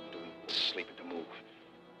alive. To eat, sleep, and to move.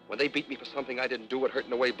 When they beat me for something I didn't do, it hurt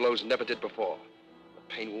in a way blows never did before. The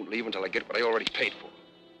pain won't leave until I get what I already paid for.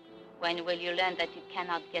 When will you learn that you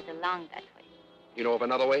cannot get along that way? You know of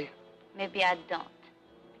another way? Maybe I don't,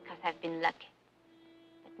 because I've been lucky.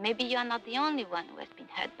 But maybe you're not the only one who has been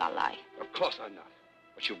hurt by life. Of course I'm not.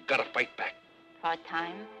 But you've got to fight back. For a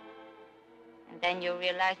time. And then you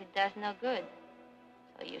realize it does no good.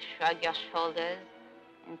 So you shrug your shoulders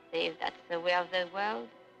and say, if that's the way of the world,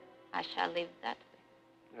 I shall live that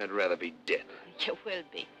way. I'd rather be dead. You will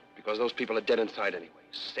be. Because those people are dead inside anyway.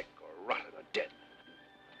 Sick or rotten or dead.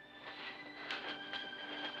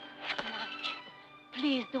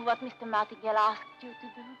 Please do what Mr. Martingale asked you to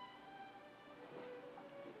do.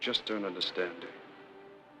 You just don't understand.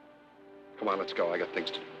 Come on, let's go. I got things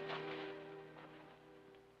to do.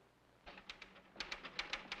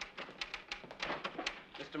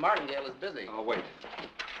 Mr. Martingale is busy. I'll wait.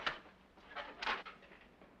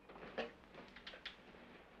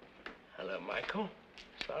 Hello, Michael.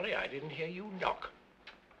 Sorry I didn't hear you knock.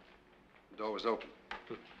 The door was open.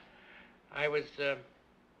 I was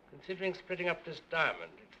considering splitting up this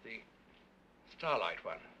diamond. It's the starlight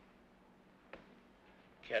one.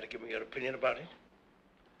 Care to give me your opinion about it?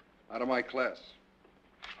 Out of my class.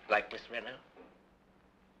 Like Miss Renner?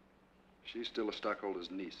 She's still a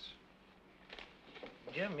stockholder's niece.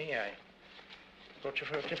 Dear me, I thought you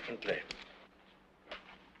felt differently.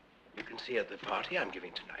 You can see at the party I'm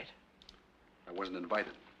giving tonight. I wasn't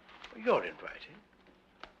invited. Well, you're invited.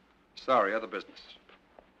 Sorry, other business.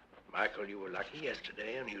 Michael, you were lucky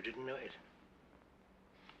yesterday and you didn't know it.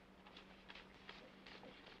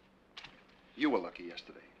 You were lucky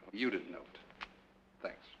yesterday. You didn't know it.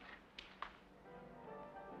 Thanks.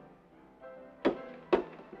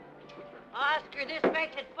 Oscar, this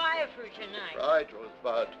makes it 5 for tonight. Right,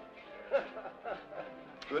 Rosebud.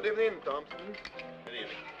 Good evening, Thompson. Good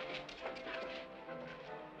evening.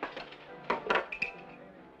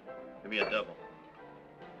 Give me a double.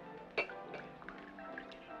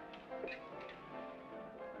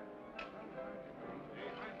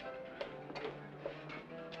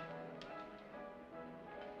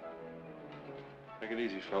 Take it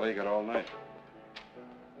easy, fella. You got all night.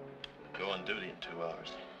 Go on duty in 2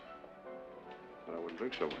 hours. But I wouldn't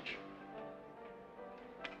drink so much.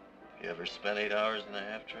 You ever spent 8 hours in a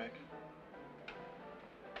half-track?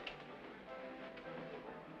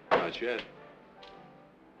 Not yet.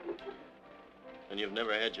 And you've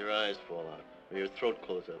never had your eyes fall out, or your throat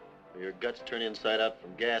close up, or your guts turn inside out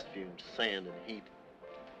from gas fumes, sand, and heat.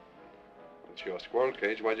 It's your squirrel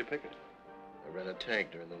cage. Why'd you pick it? I ran a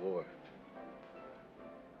tank during the war.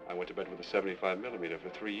 I went to bed with a 75 millimeter for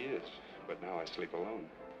 3 years, but now I sleep alone.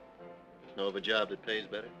 Know of a job that pays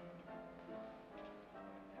better?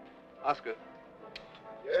 Oscar.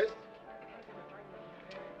 Yes?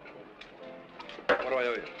 What do I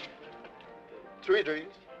owe you? 3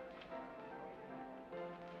 drinks.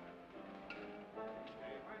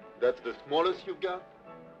 That's the smallest you've got?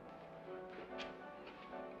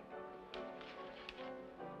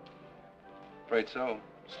 Afraid so.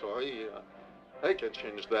 Sorry, I can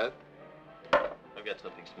change that. I've got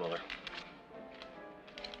something smaller.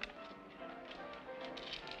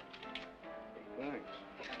 Thanks.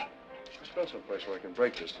 Let's go someplace where I can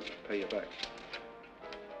break this and pay you back.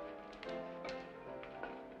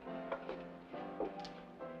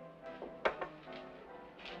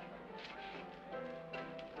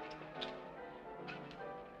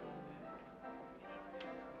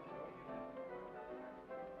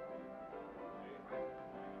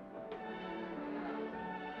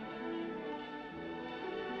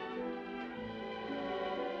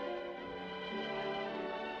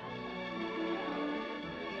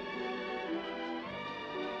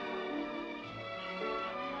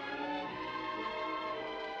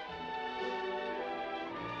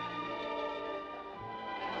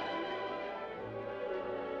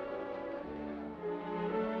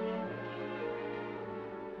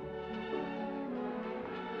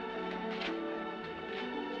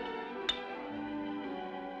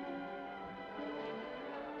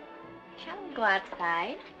 Shall we go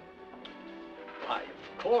outside? Why,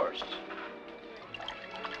 of course.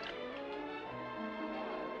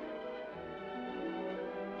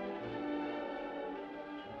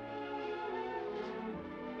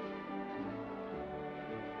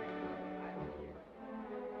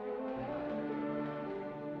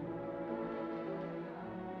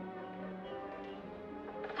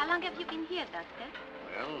 How long have you been here, Doctor?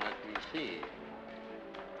 Well, let me see.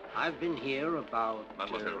 I've been here about...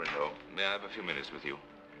 Mademoiselle Renaud, may I have a few minutes with you?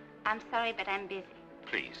 I'm sorry, but I'm busy.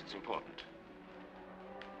 Please, it's important.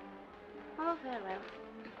 Oh, very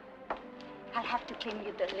well. I'll have to claim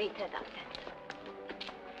you the later, Doctor.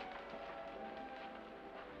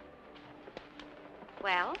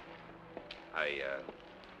 Well? I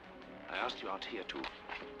asked you out here to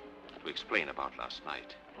explain about last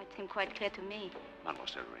night. It seemed quite clear to me.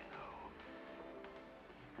 Mademoiselle Renaud.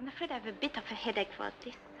 I'm afraid I have a bit of a headache for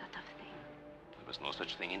this sort of thing. There was no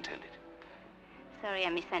such thing intended. Sorry, I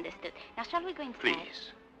misunderstood. Now, shall we go inside?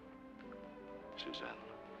 Please. Suzanne,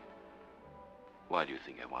 why do you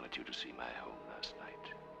think I wanted you to see my home last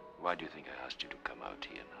night? Why do you think I asked you to come out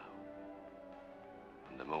here now?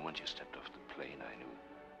 From the moment you stepped off the plane, I knew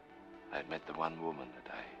I had met the one woman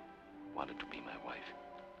that I wanted to be my wife.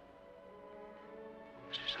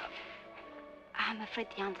 Suzanne. I'm afraid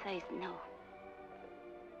the answer is no.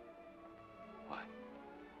 Why?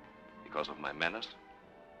 Because of my manners?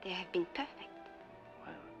 They have been perfect.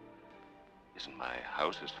 Well, isn't my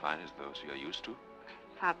house as fine as those you're used to?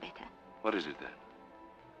 Far better. What is it then?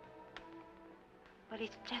 Well,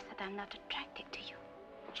 it's just that I'm not attracted to you.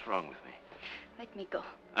 What's wrong with me? Let me go.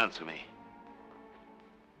 Answer me.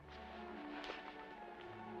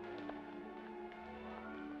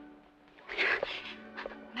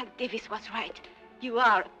 Davis was right. You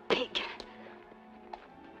are a pig.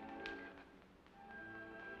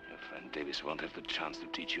 Your friend Davis won't have the chance to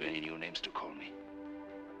teach you any new names to call me.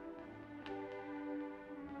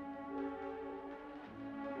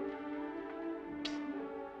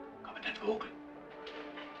 Commandant Vogel.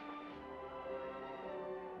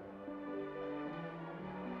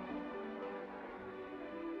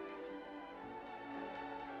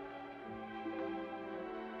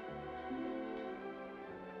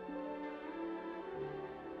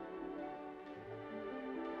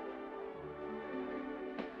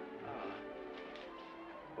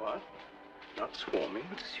 What? Not swarming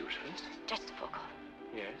with suitors? Just Vogel.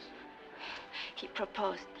 Yes. He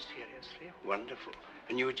proposed. Seriously? Wonderful.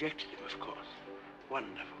 And you rejected him, of course.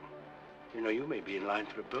 Wonderful. You know, you may be in line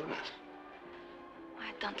for a bonus.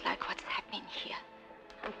 I don't like what's happening here.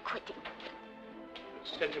 I'm quitting.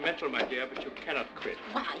 It's sentimental, my dear, but you cannot quit.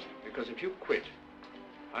 Why? Because if you quit,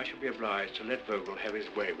 I shall be obliged to let Vogel have his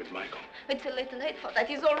way with Michael. It's a little late for that.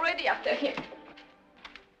 He's already after him.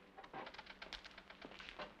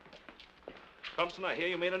 Thompson, I hear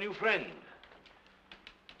you made a new friend.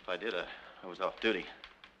 If I did, I was off duty.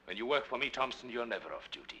 When you work for me, Thompson, you're never off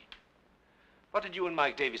duty. What did you and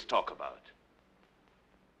Mike Davis talk about?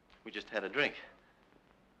 We just had a drink.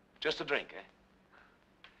 Just a drink, eh?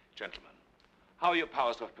 Gentlemen, how are your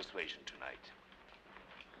powers of persuasion tonight?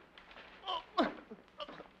 All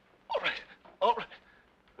right. All right.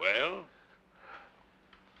 Well?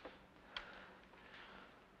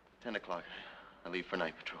 10 o'clock. I leave for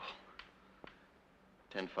night patrol.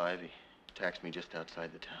 10:05, he attacks me just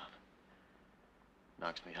outside the town.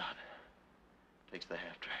 Knocks me out. Takes the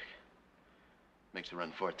half-track. Makes a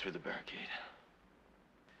run for it through the barricade.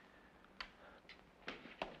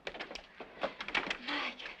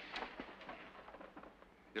 Mike.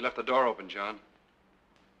 You left the door open, John.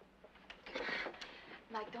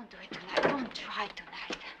 Mike, don't do it tonight. Don't try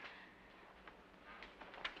tonight.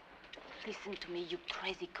 Listen to me, you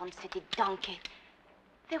crazy, conceited donkey.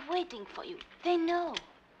 They're waiting for you. They know.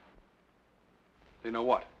 They know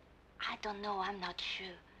what? I don't know. I'm not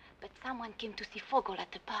sure. But someone came to see Vogel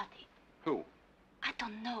at the party. Who? I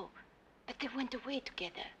don't know. But they went away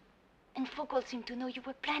together. And Vogel seemed to know you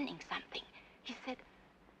were planning something. He said...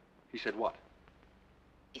 He said what?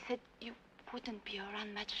 He said you wouldn't be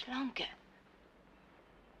around much longer.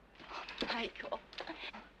 Oh, Michael.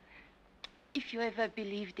 If you ever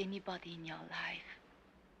believed anybody in your life,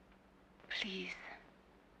 please,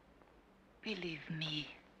 believe me.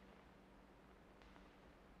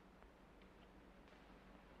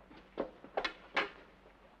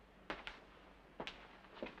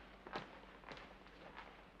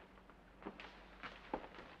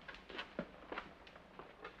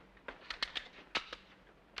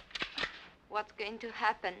 What's going to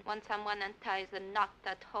happen when someone unties the knot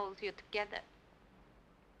that holds you together?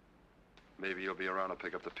 Maybe you'll be around to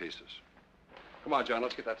pick up the pieces. Come on, John,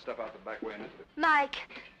 let's get that stuff out the back way and into it. Mike,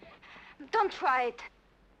 don't try it.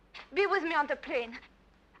 Be with me on the plane.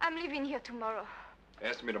 I'm leaving here tomorrow.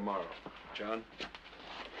 Ask me tomorrow. John?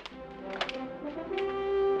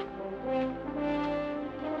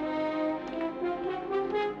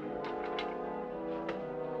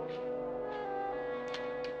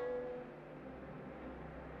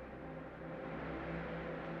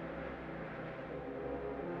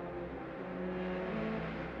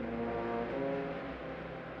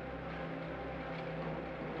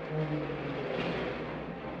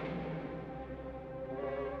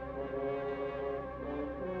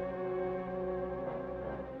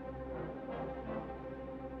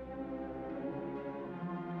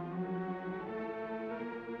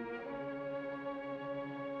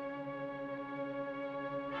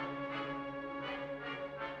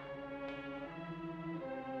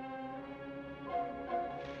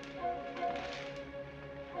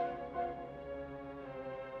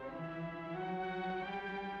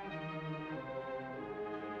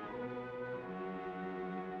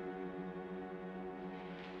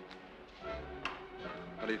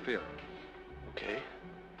 How do you feel? Okay.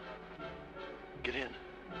 Get in.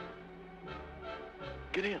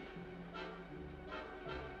 Get in.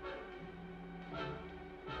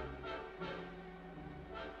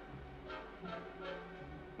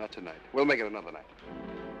 Not tonight. We'll make it another night.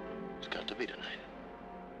 It's got to be tonight.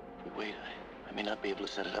 If we wait, I may not be able to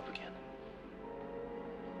set it up again.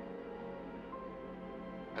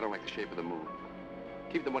 I don't like the shape of the moon.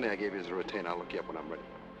 Keep the money I gave you as a retainer. I'll look you up when I'm ready.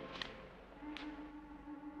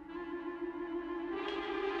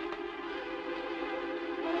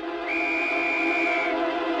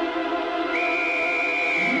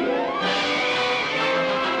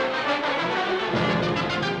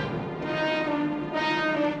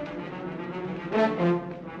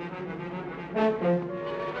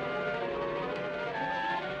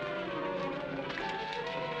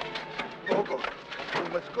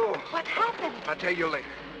 go. What happened? I'll tell you later.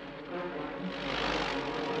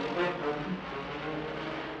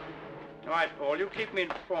 All right, Paul, you keep me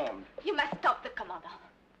informed. You must stop the commander.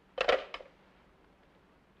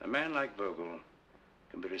 A man like Vogel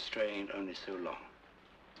can be restrained only so long.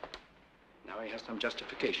 Now he has some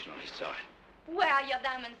justification on his side. Where are your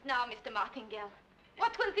diamonds now, Mr. Martingale?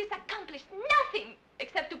 What will this accomplish? Nothing,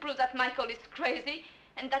 except to prove that Michael is crazy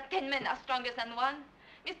and that 10 men are stronger than one.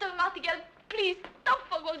 Mr. Martingale, please stop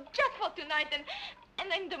Vogel just for tonight,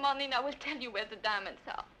 and in the morning I will tell you where the diamonds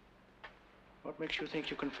are. What makes you think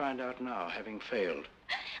you can find out now, having failed?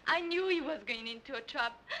 I knew he was going into a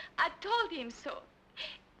trap. I told him so.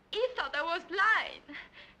 He thought I was lying.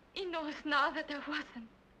 He knows now that I wasn't.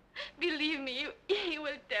 Believe me, he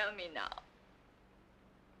will tell me now.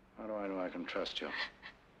 How do I know I can trust you?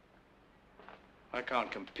 I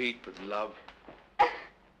can't compete with love.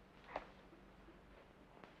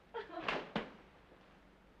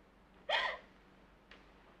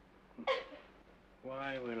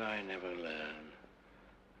 Why will I never learn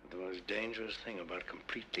that the most dangerous thing about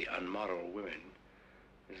completely unmoral women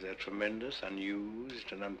is their tremendous,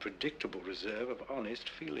 unused, and unpredictable reserve of honest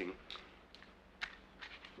feeling?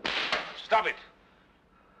 Stop it!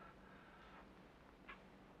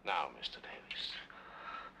 Now, Mr. Davis,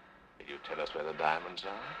 will you tell us where the diamonds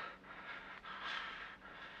are?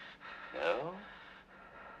 No?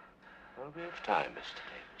 Well, we have time, Mr.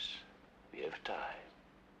 Davis. We have time.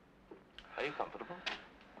 Are you comfortable?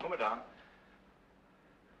 Oh, madame.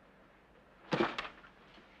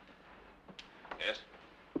 Yes?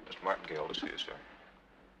 Mr. Martingale to see you, sir.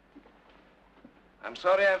 I'm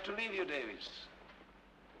sorry I have to leave you, Davis.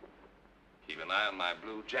 Keep an eye on my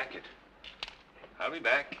blue jacket. I'll be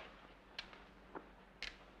back.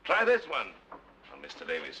 Try this one on Mr.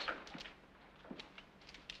 Davis.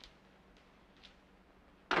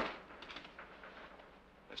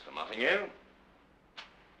 Mr. Martingale?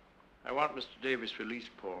 I want Mr. Davis released,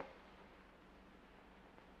 Paul.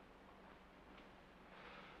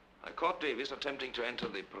 I caught Davis attempting to enter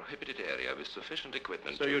the prohibited area with sufficient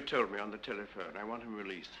equipment. So you told me on the telephone. I want him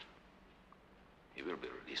released. He will be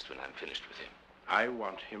released when I'm finished with him. I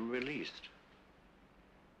want him released.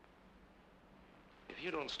 If you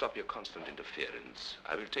don't stop your constant interference,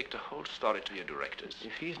 I will take the whole story to your directors.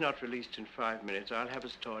 If he's not released in 5 minutes, I'll have a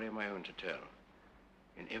story of my own to tell.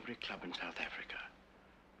 In every club in South Africa.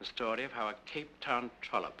 The story of how a Cape Town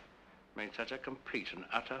trollop made such a complete and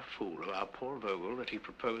utter fool of our poor Vogel that he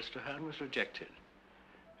proposed to her and was rejected.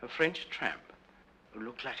 A French tramp who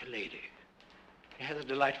looked like a lady. He has a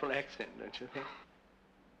delightful accent, don't you think?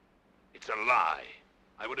 It's a lie.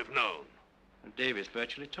 I would have known. And Davis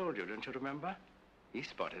virtually told you, don't you remember? He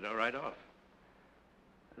spotted her right off.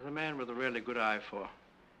 As a man with a really good eye for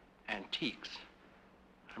antiques,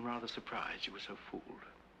 I'm rather surprised you were so fooled.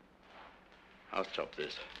 I'll stop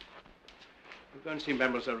this. We're going to see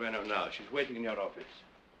Mademoiselle Renaud now. She's waiting in your office.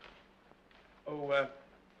 Oh,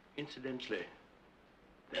 incidentally,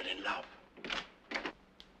 they're in love.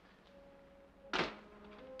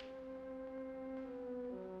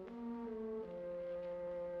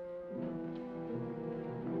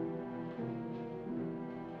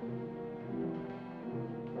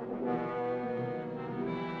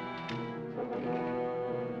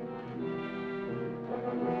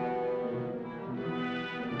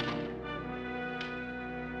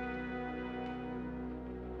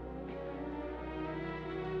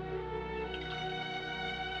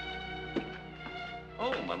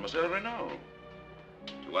 Mademoiselle Renaud.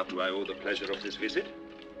 To what do I owe the pleasure of this visit?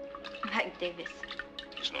 Mike Davis.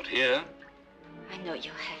 He's not here. I know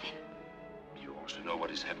you have him. You also know what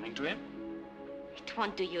is happening to him? It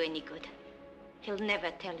won't do you any good. He'll never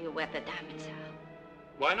tell you where the diamonds are.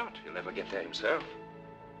 Why not? He'll never get there himself.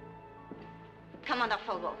 Commander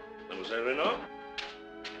Vogel. Mademoiselle Renaud?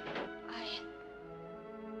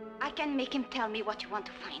 I can make him tell me what you want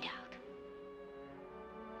to find out.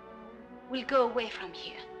 We'll go away from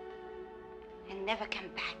here and never come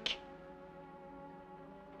back.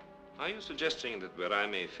 Are you suggesting that where I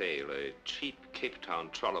may fail, a cheap Cape Town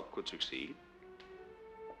trollop could succeed?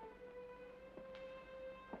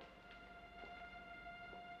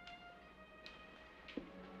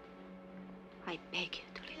 I beg you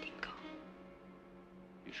to let him go.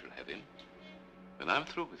 You shall have him. When I'm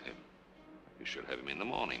through with him, you shall have him in the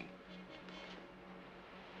morning.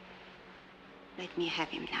 Let me have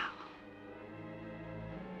him now.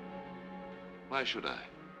 Why should I?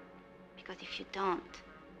 Because if you don't,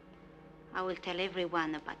 I will tell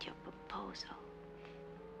everyone about your proposal.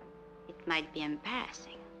 It might be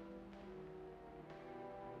embarrassing.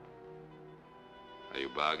 Are you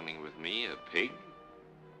bargaining with me, a pig?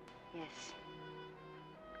 Yes.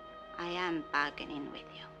 I am bargaining with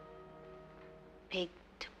you. Pig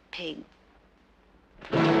to pig.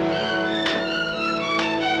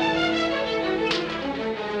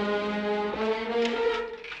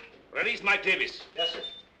 Release Mike Davis. Yes, sir.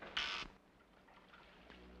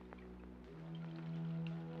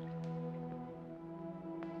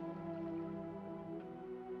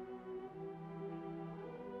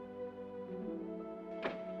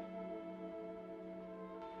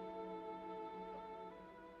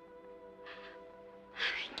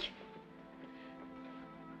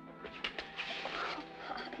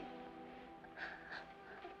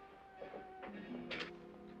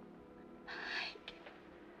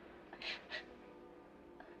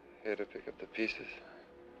 Here to pick up the pieces.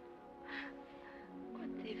 What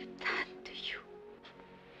they've done to you.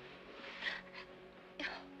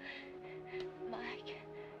 Mike,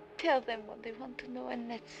 tell them what they want to know and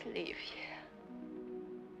let's leave here.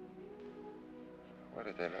 Why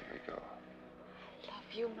did they let me go? I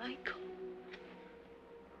love you, Michael.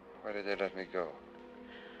 Why did they let me go?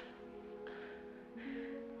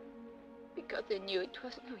 Because they knew it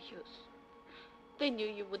was no use. They knew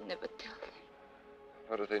you would never tell them.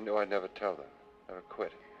 How did they know I'd never tell them? Never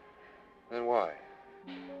quit? Then why?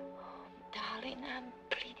 Oh, darling, I'm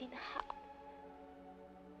bleeding hard.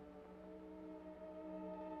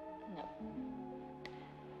 No.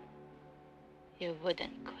 You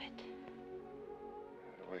wouldn't quit.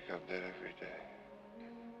 I'd wake up dead every day.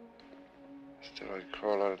 Still, I'd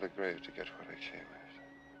crawl out of the grave to get what I came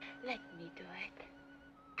after. Let me do it.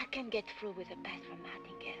 I can get through with a pass from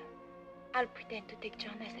Martingale. I'll pretend to take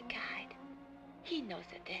John as a guide. He knows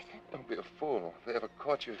the desert. Don't be a fool. If they ever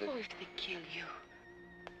caught you, they... Oh, if they kill you.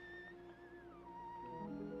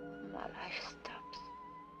 My life stops.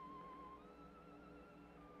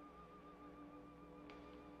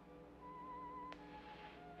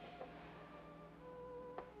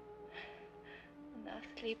 Now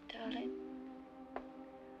sleep, darling.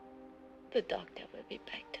 The doctor will be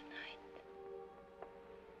back tonight.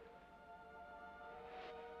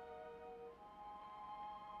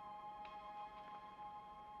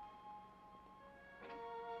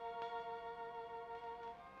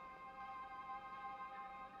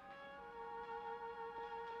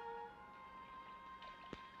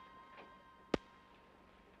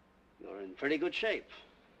 You're in pretty good shape.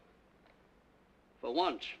 For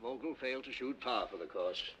once, Vogel failed to shoot par for the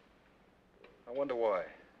course. I wonder why.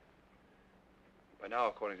 By now,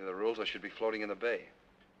 according to the rules, I should be floating in the bay.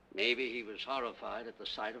 Maybe he was horrified at the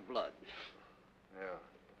sight of blood. Yeah.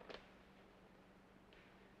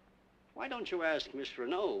 Why don't you ask Miss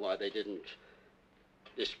Renault why they didn't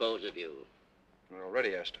dispose of you? I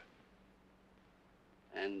already asked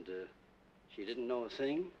her. And she didn't know a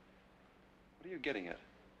thing? What are you getting at?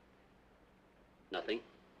 Nothing.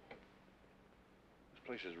 This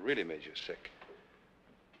place has really made you sick.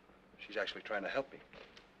 She's actually trying to help me.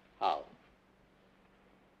 How?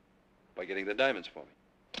 By getting the diamonds for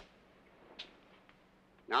me.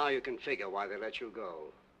 Now you can figure why they let you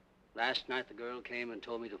go. Last night the girl came and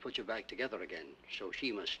told me to put you back together again, so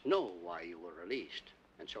she must know why you were released,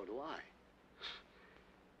 and so do I.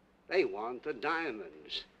 They want the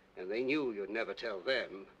diamonds, and they knew you'd never tell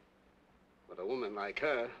them. But a woman like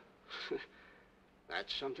her,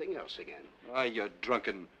 that's something else again. Ah, you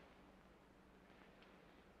drunken...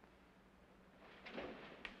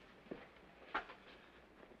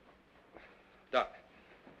 Doc.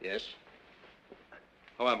 Yes?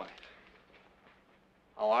 How am I?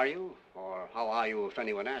 How are you? Or how are you if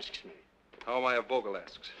anyone asks me? How am I if Vogel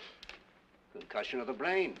asks? Concussion of the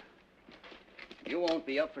brain. You won't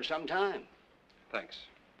be up for some time. Thanks.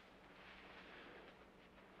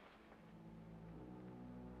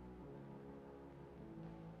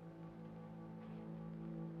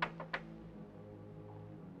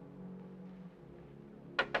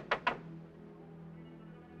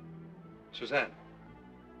 Suzanne.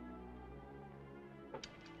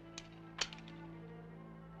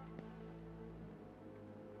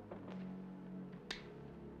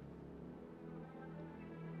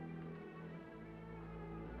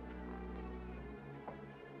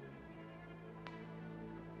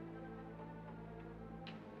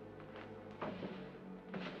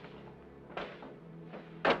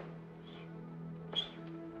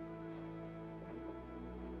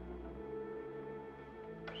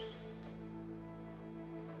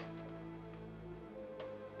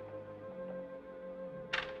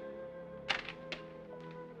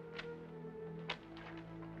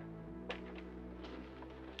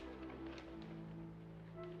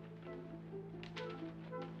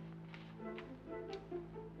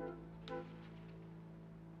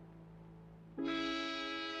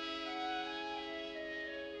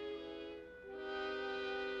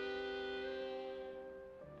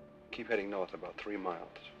 Keep heading north about 3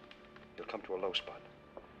 miles. You'll come to a low spot.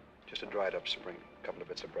 Just a dried-up spring. A couple of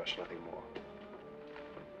bits of brush, nothing more.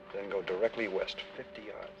 Then go directly west, 50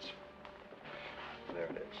 yards. There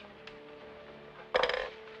it is.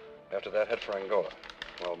 After that, head for Angola.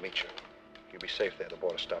 I'll meet you. You'll be safe there. The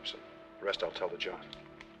border stops it. The rest I'll tell to John.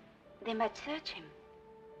 They might search him.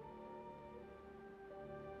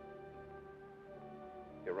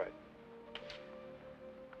 You're right.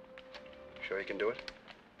 Sure you can do it?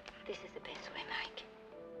 This is the best way, Mike.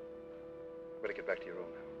 Better get back to your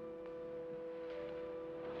room now.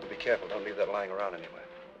 And be careful. Don't leave that lying around anywhere.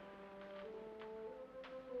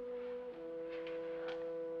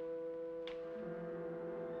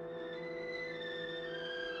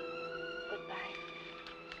 Goodbye.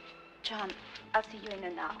 John, I'll see you in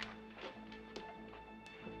an hour.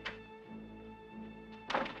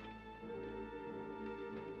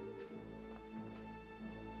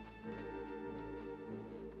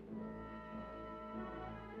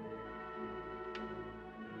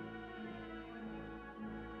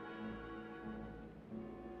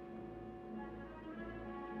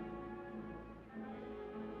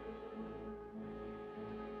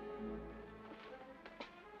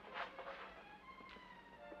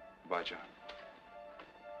 Bye, John.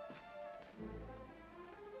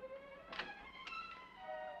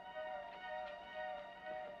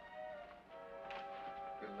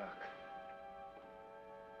 Good luck.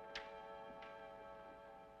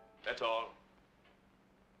 That's all.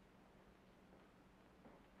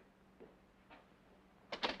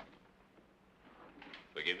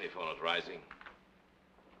 Forgive me for not rising.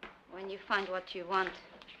 When you find what you want,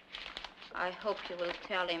 I hope you will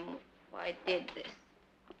tell him why I did this.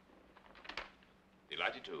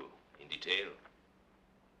 Delighted to, in detail.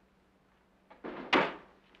 I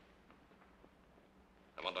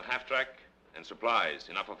want a half-track and supplies,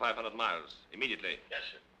 enough for 500 miles, immediately. Yes,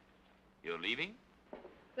 sir. You're leaving?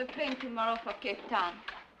 The plane tomorrow for Cape Town.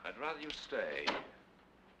 I'd rather you stay.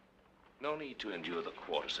 No need to endure the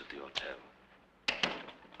quarters at the hotel.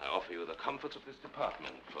 I offer you the comforts of this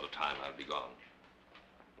department for the time I'll be gone.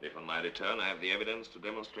 If on my return I have the evidence to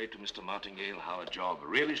demonstrate to Mr. Martingale how a job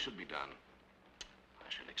really should be done, I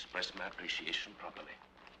shall express my appreciation properly.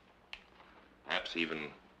 Perhaps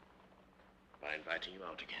even by inviting you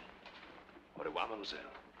out again. Au revoir,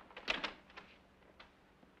 mademoiselle.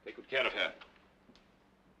 Take good care of her.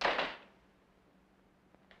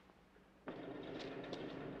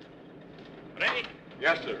 Ready?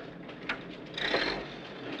 Yes, sir.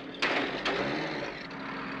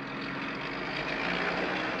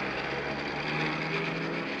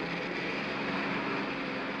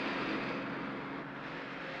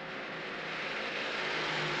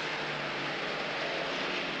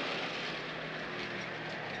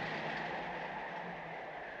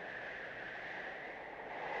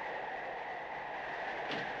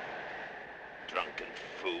 Drunken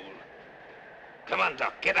fool. Come on,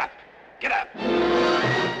 Doc, get up. Get up.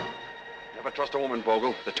 Never trust a woman,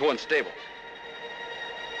 Bogle. They're too unstable.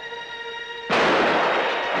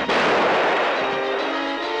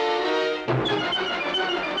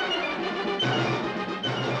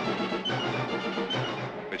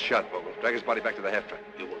 Good shot, Bogle. Drag his body back to the half-track.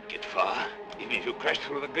 You won't get far. Even if you crash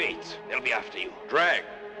through the gates, they'll be after you. Drag.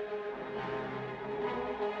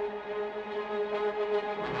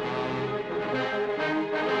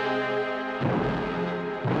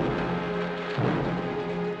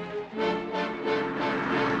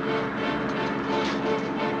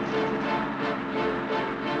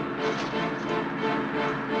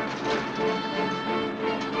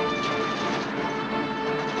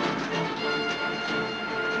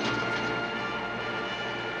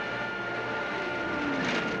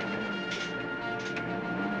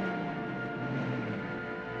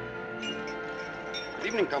 Good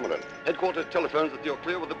evening, Commandant. Headquarters telephones that you're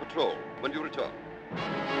clear with the patrol. When do you return?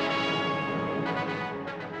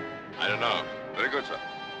 I don't know. Very good, sir.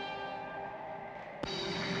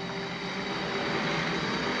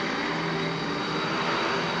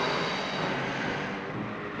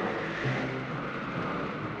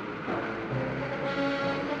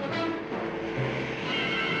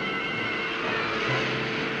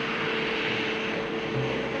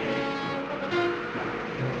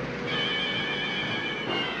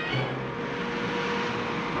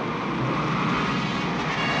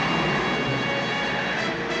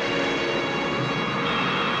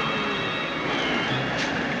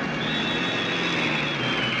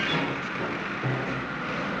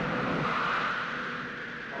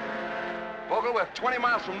 We're 20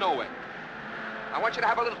 miles from nowhere. I want you to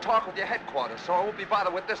have a little talk with your headquarters, so I won't be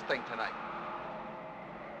bothered with this thing tonight.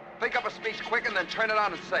 Think up a speech quick and then turn it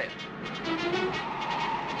on and say it.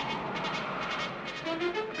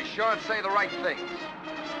 And be sure and say the right things.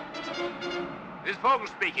 This is Vogel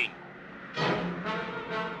speaking.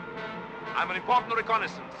 I'm an important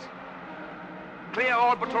reconnaissance. Clear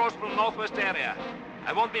all patrols from the northwest area.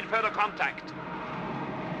 I won't be in further contact.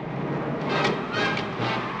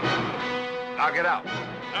 Now get out.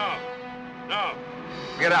 No. No.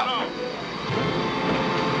 Get out. No.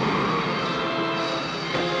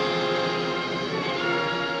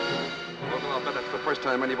 Well, I'll bet that's the first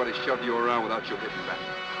time anybody shoved you around without you hitting back.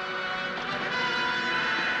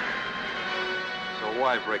 So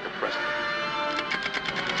why break a precedent?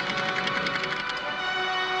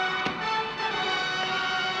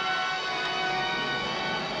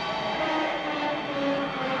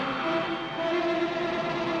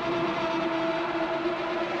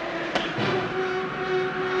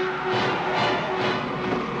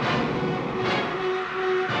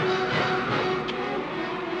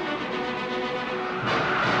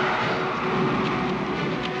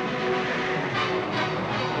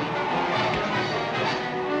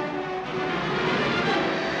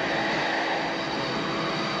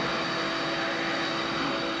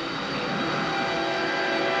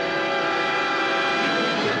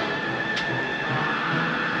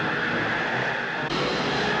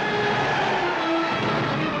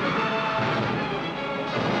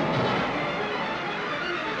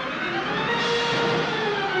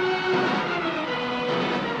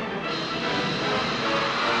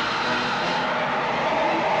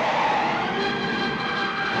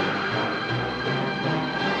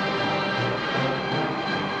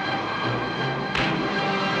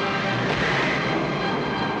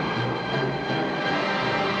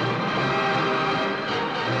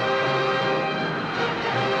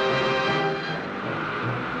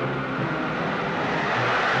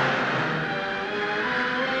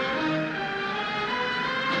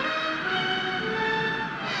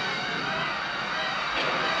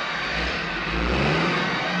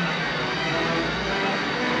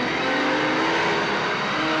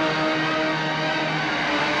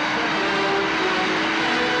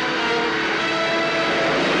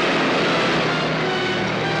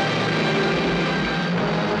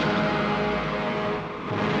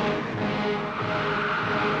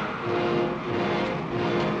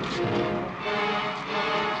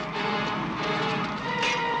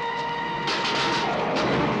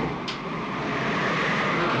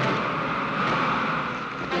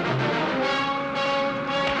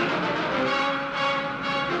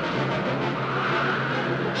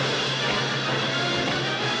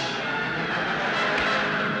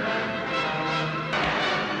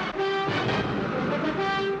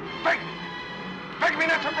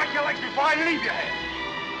 I leave you here.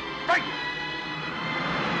 Break it.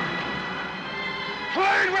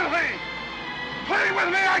 Plead with me. Plead with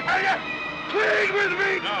me, I tell you. Plead with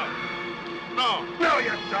me. No. No. No,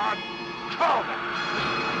 you don't. Calvet.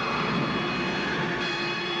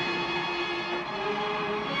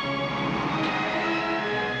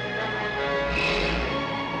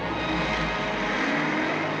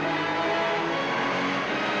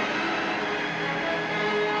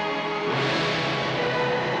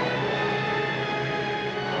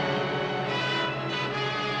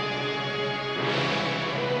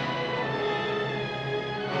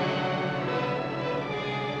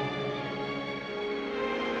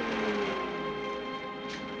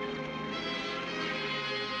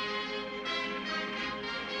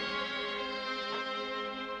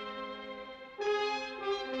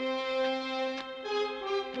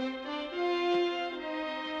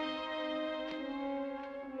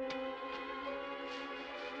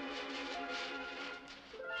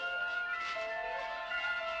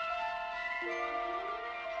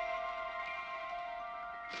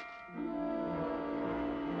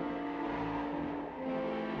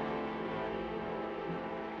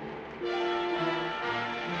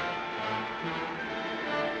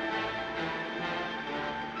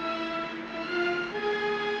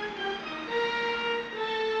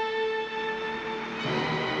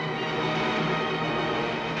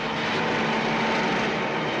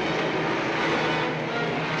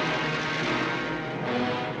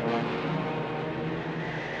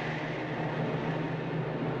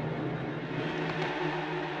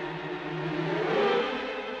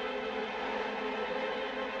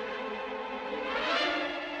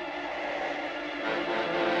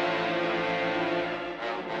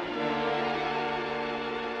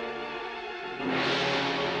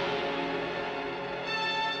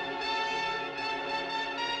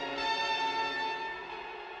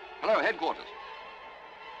 Hello, headquarters.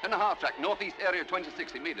 10.5 track, northeast area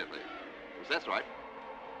 26 immediately. Yes, that's right.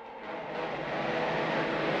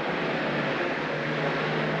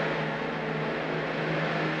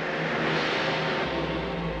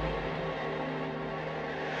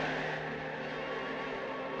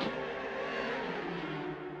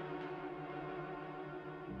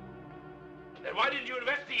 Then why didn't you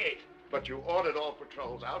investigate? But you ordered all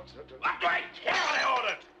patrols out, sir. What do I care what I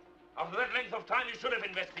ordered? After that length of time, you should have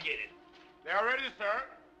investigated. They are ready, sir.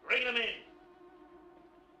 Bring them in.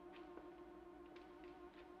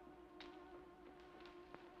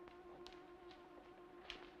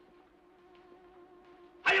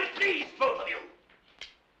 Are you pleased, both of you?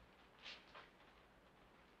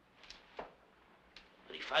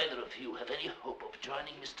 But if either of you have any hope of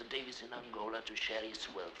joining Mr. Davis in Angola to share his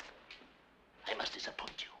wealth, I must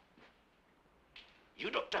disappoint you.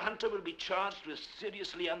 You, Dr. Hunter, will be charged with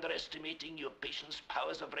seriously underestimating your patient's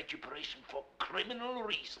powers of recuperation for criminal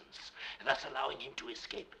reasons, thus allowing him to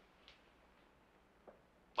escape.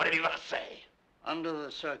 What have you got to say? Under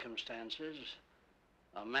the circumstances,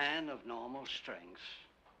 a man of normal strength,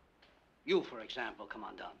 you, for example,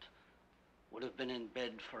 Commandant, would have been in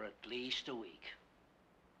bed for at least a week.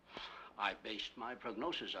 I based my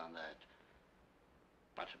prognosis on that.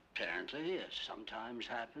 But apparently, as sometimes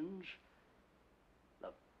happens, the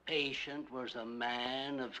patient was a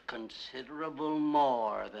man of considerable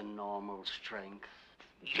more than normal strength.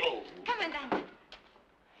 You! Commandant!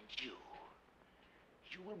 And you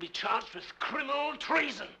will be charged with criminal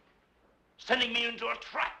treason, sending me into a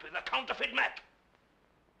trap with a counterfeit map.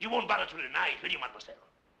 You won't bother to deny it, will you, mademoiselle?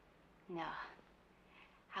 No,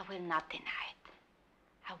 I will not deny it.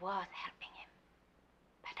 I was helping him,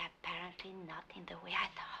 but apparently not in the way I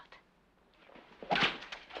thought.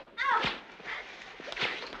 Oh!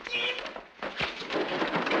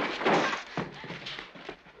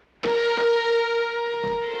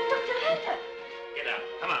 Dr. Hunter! Get up.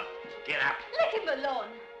 Come on. Get up. Let him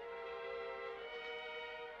alone.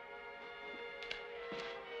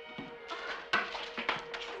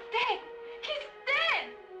 He's dead!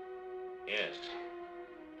 Yes.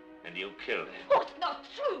 And you killed him. Oh, it's not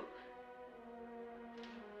true!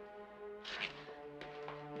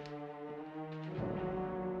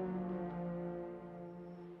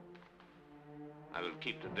 I will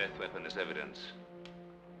keep the death weapon as evidence.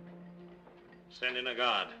 Send in a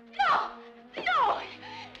guard. No! No!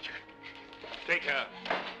 Take her.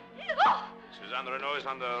 No! Suzanne Renault is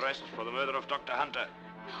under arrest for the murder of Dr. Hunter.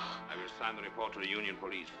 I will sign the report to the Union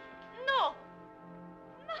Police. No!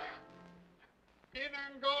 In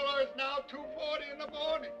Angola, it's now 2:40 in the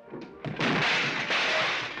morning.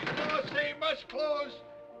 These laws say must close.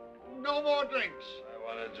 No more drinks. I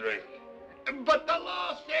want a drink. But the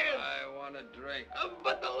law says. I want a drink.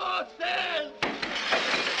 But the law says.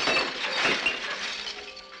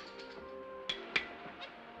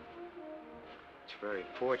 It's very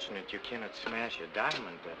fortunate you cannot smash a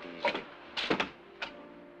diamond that easily.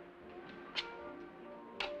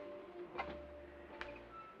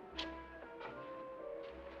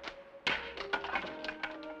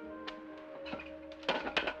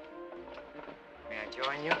 May I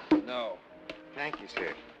join you? No. Thank you,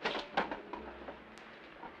 sir.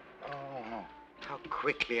 Oh, how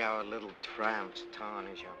quickly our little triumphs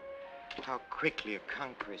tarnish. How quickly a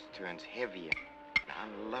conquest turns heavier and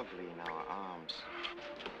unlovely in our arms.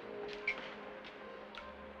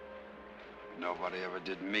 Nobody ever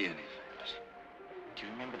did me any favors. Do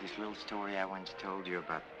you remember this little story I once told you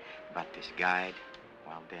about this guide?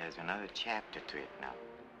 Well, there's another chapter to it now.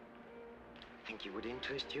 Think it would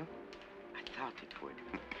interest you? I thought it would.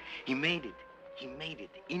 He made it. He made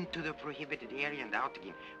it into the prohibited area and out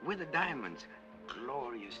again with the diamonds.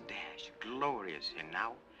 Glorious dash, glorious. And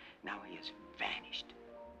now he has vanished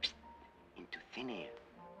into thin air.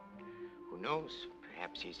 Who knows?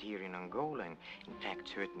 Perhaps he's here in Angola. And in fact,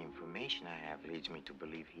 certain information I have leads me to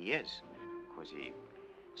believe he is. Because he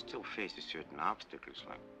still faces certain obstacles,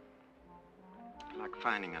 like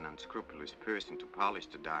finding an unscrupulous person to polish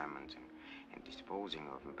the diamonds and disposing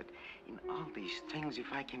of them. But in all these things,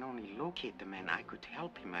 if I can only locate the man, I could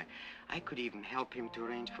help him. I could even help him to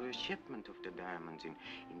arrange for a shipment of the diamonds in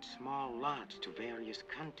small lots to various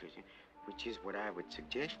countries, which is what I would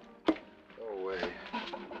suggest. Go away.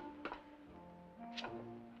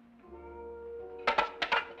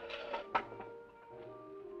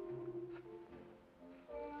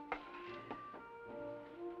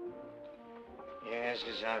 Yes,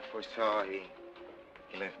 as I foresaw, he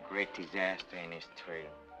left great disaster in his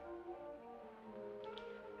trail.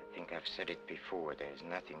 I think I've said it before, there's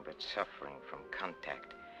nothing but suffering from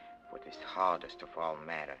contact with this hardest of all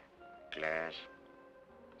matter. Glass,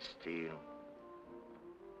 steel,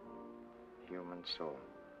 human soul.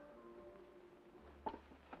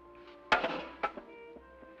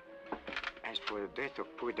 As for the death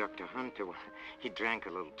of poor Dr. Hunter, well, he drank a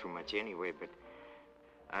little too much anyway, but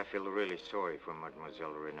I feel really sorry for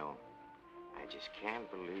Mademoiselle Renault. I just can't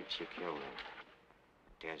believe she killed him.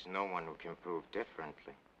 There's no one who can prove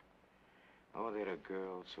differently. Oh, that a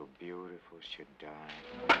girl so beautiful should die.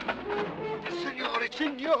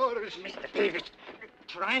 Senores! Mr. Davis,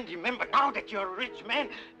 try and remember now that you're a rich man.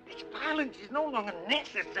 This violence is no longer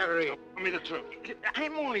necessary. Tell me the truth.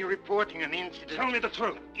 I'm only reporting an incident. Tell me the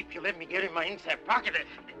truth. If you let me get in my inside pocket,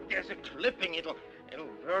 there's a clipping. It'll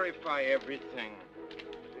verify everything.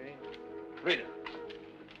 See? Read it.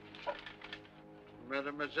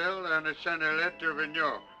 Mademoiselle Ernestine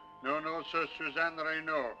Vigneault, known also Suzanne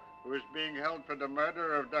Reynaud, who is being held for the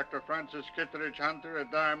murder of Dr. Francis Kittredge Hunter, a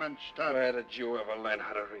diamond stud. Where did you ever learn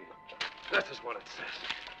how to read? This is what it says.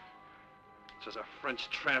 It says a French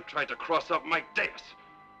tramp tried to cross up Mike Davis.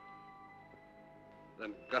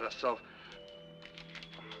 Then got herself...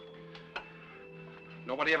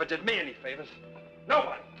 Nobody ever did me any favors.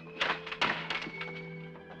 Nobody!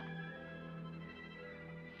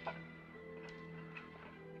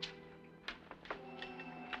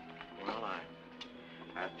 Well,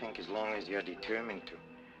 I think as long as you're determined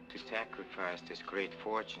to sacrifice this great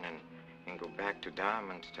fortune and go back to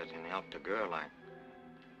Diamondstead and help the girl, I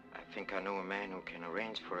think I know a man who can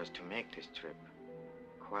arrange for us to make this trip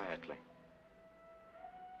quietly.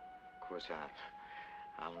 Of course,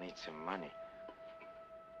 I'll need some money.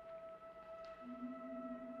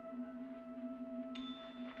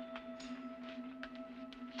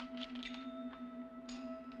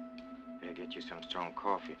 Better get you some strong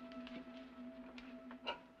coffee.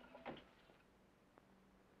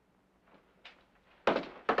 Thought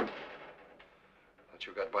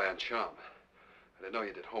you got by on charm. I didn't know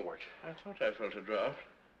you did homework. I thought I felt a draft.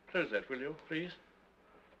 Close that, will you, please?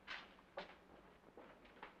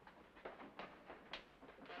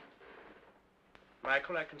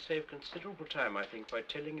 Michael, I can save considerable time, I think, by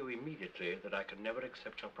telling you immediately that I can never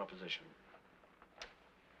accept your proposition.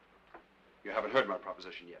 You haven't heard my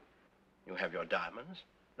proposition yet. You have your diamonds.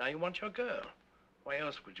 Now you want your girl. Why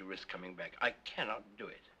else would you risk coming back? I cannot do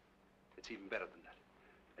it. It's even better than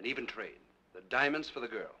that. An even trade. The diamonds for the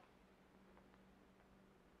girl.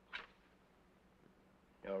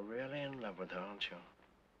 You're really in love with her, aren't you?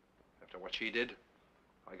 After what she did,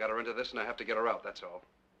 I got her into this and I have to get her out, that's all.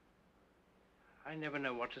 I never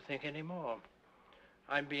know what to think anymore.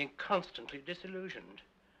 I'm being constantly disillusioned.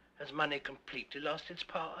 Has money completely lost its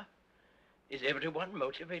power? Is everyone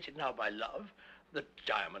motivated now by love? The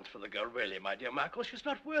diamonds for the girl, really, my dear Michael, she's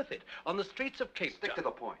not worth it. On the streets of Cape Town... Stick to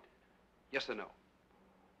the point. Yes or no?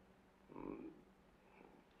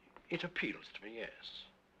 It appeals to me, yes.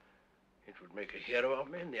 It would make a hero of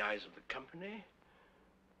me in the eyes of the company.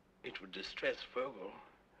 It would distress Vogel.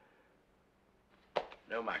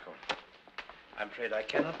 No, Michael. I'm afraid I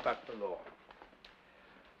cannot buck the law.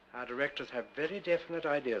 Our directors have very definite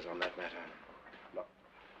ideas on that matter. Look,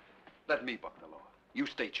 let me buck the law. You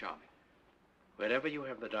stay charming. Wherever you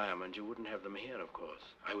have the diamonds, you wouldn't have them here, of course.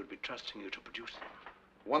 I would be trusting you to produce them.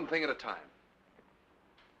 One thing at a time.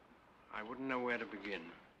 I wouldn't know where to begin.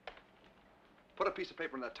 Put a piece of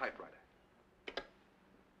paper in that typewriter.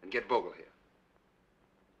 And get Vogel here.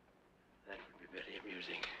 That would be very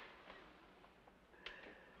amusing.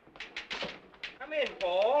 Come in,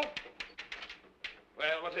 Paul.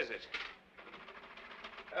 Well, what is it?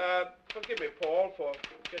 Forgive me, Paul, for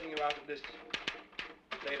getting you out at this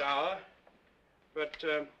late hour. But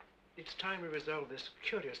it's time we resolve this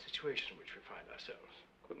curious situation in which we find ourselves.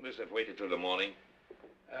 Couldn't this have waited till the morning?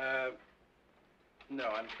 No,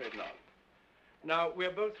 I'm afraid not. Now, we're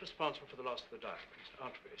both responsible for the loss of the diamonds,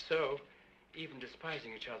 aren't we? So, even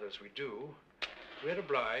despising each other as we do, we're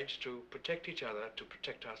obliged to protect each other to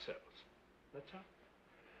protect ourselves. That's all.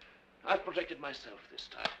 I've protected myself this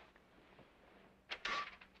time.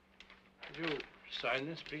 Could you sign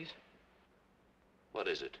this, please? What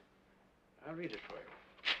is it? I'll read it for you.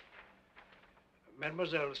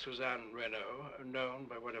 Mademoiselle Suzanne Renaud, known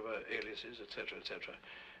by whatever aliases, etc., etc.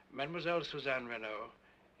 Mademoiselle Suzanne Renaud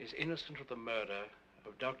is innocent of the murder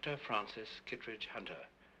of Dr. Francis Kittredge Hunter.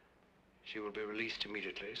 She will be released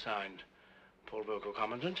immediately. Signed, Paul Vogel,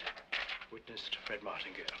 Commandant. Witnessed, Fred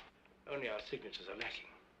Martingale. Only our signatures are lacking.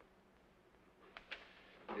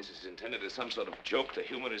 This is intended as some sort of joke. The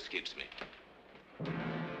humor escapes me.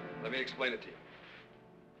 Let me explain it to you.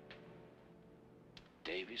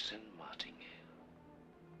 Davis and Martingale.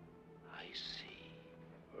 I see.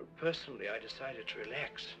 Well, personally, I decided to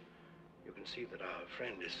relax. You can see that our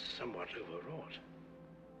friend is somewhat overwrought.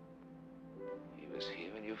 He was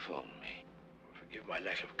here when you phoned me. Forgive my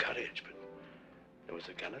lack of courage, but there was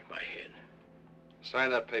a gun at my head.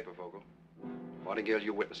 Sign that paper, Vogel. Martingale,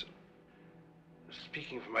 you witness it.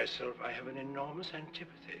 Speaking for myself, I have an enormous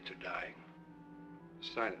antipathy to dying.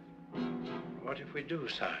 Sign it. What if we do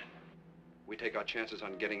sign? We take our chances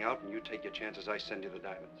on getting out, and you take your chances I send you the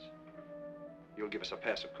diamonds. You'll give us a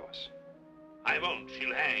pass, of course. I won't.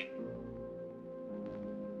 She'll hang.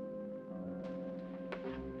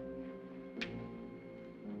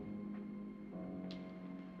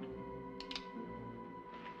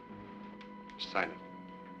 Sign it.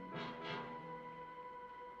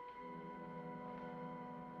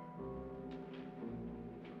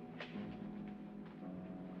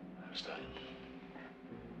 Paxton.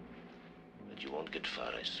 But you won't get far,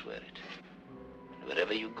 I swear it.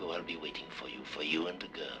 Wherever you go, I'll be waiting for you and the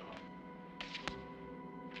girl.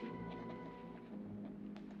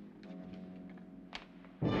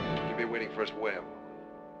 You'll be waiting for us where?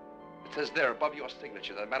 It says there above your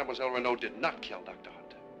signature that Mademoiselle Renaud did not kill Dr.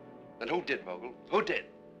 Hunter. Then who did, Vogel? Who did?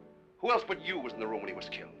 Who else but you was in the room when he was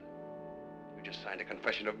killed? You just signed a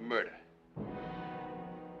confession of murder.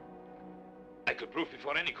 I could prove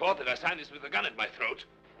before any court that I signed this with a gun at my throat.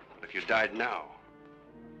 But if you died now...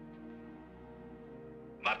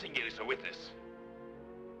 Martingale is a witness.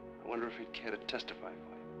 I wonder if he'd care to testify for you.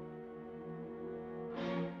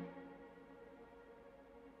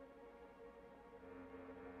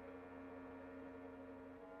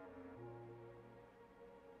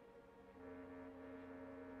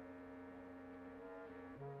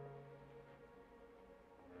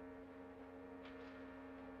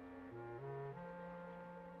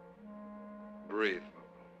 Breathe.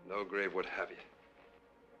 No grave would have you.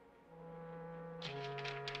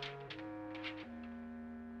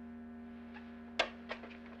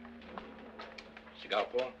 Cigar,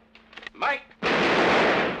 Paul? Mike!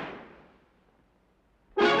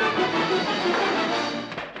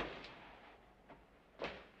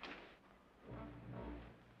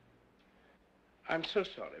 I'm so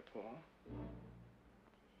sorry, Paul.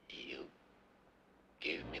 You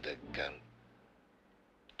gave me the gun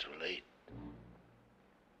too late.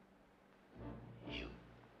 You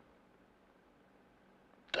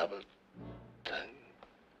double-tongued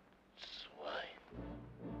swine.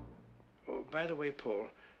 Oh, by the way, Paul,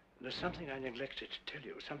 there's something I neglected to tell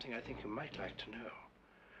you, something I think you might like to know.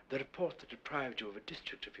 The report that deprived you of a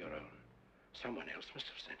district of your own. Someone else must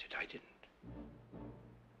have sent it. I didn't.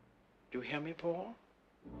 Do you hear me, Paul?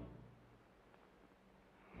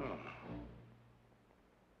 Oh.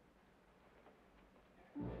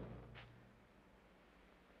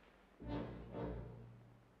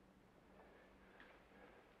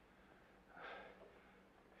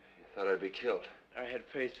 You thought I'd be killed. I had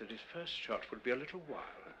faith that his first shot would be a little while.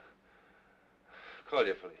 Call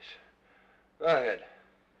your police. Go ahead.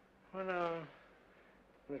 Well, now,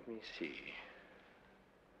 let me see.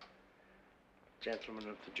 Gentlemen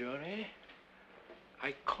of the jury,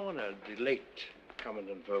 I cornered the late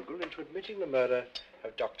Commandant Vogel into admitting the murder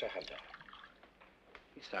of Dr. Hunter.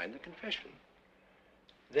 He signed the confession.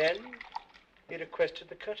 Then he requested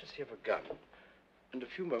the courtesy of a gun and a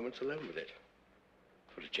few moments alone with it.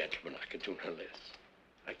 For a gentleman, I could do no less.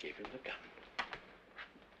 I gave him the gun.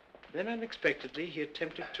 Then, unexpectedly, he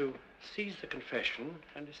attempted to seize the confession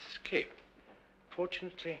and escape.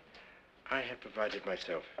 Fortunately, I had provided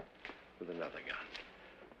myself with another gun.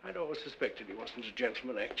 I'd always suspected he wasn't a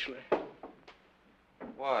gentleman, actually.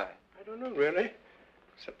 Why? I don't know, really.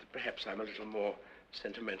 Except that perhaps I'm a little more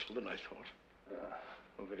sentimental than I thought.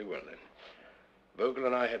 Oh, very well, then. Vogel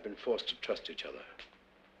and I had been forced to trust each other.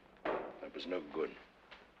 That was no good.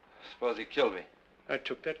 Suppose he killed me. I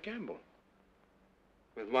took that gamble.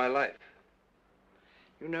 With my life.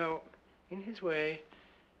 You know, in his way,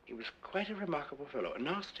 he was quite a remarkable fellow.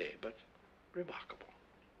 Nasty, but remarkable.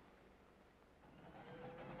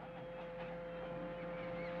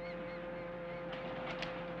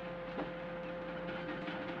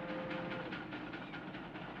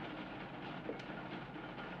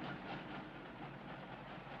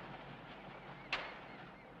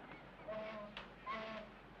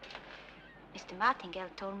 Mr. Martingale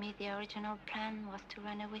told me the original plan was to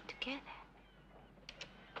run away together.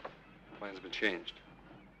 Plan's been changed.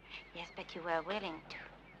 Yes, but you were willing to.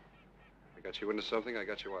 I got you into something, I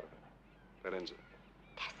got you out of it. That ends it.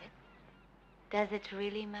 Does it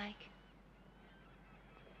really, Mike?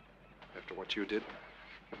 After what you did?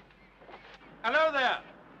 Hello there.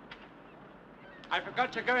 I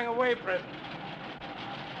forgot you're going away present.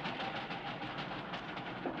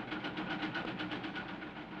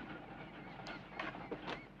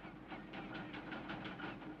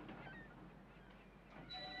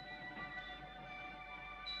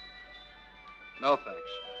 No, thanks.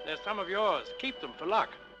 They're some of yours. Keep them for luck.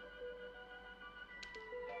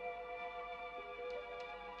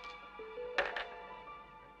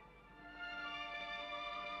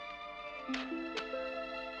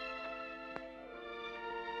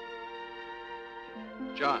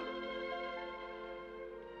 John.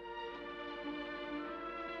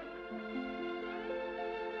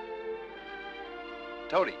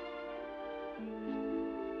 Toady.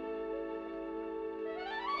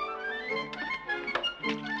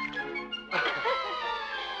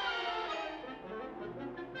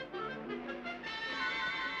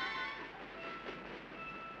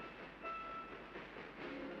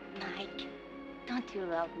 Mike, don't you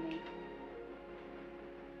love me?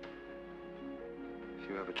 If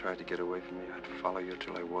you ever tried to get away from me, I'd follow you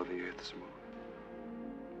till I wore the earth smooth.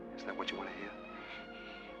 Is that what you want to hear?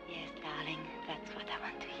 Yes, darling, that's what I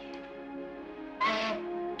want to hear.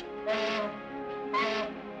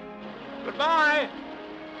 Goodbye.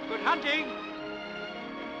 Good hunting.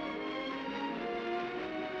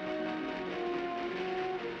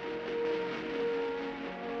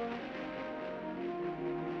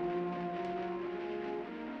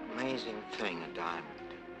 Amazing thing, a diamond.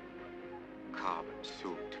 Carbon,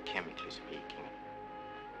 souped, chemically speaking.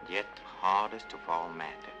 Yet hardest of all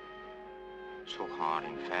matter. So hard,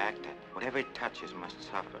 in fact, that whatever it touches must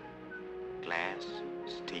suffer. Glass,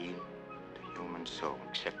 steel, the human soul,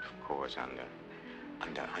 except, of course, under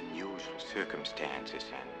unusual circumstances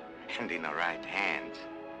and in the right hands.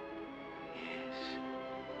 Yes,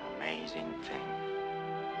 amazing thing.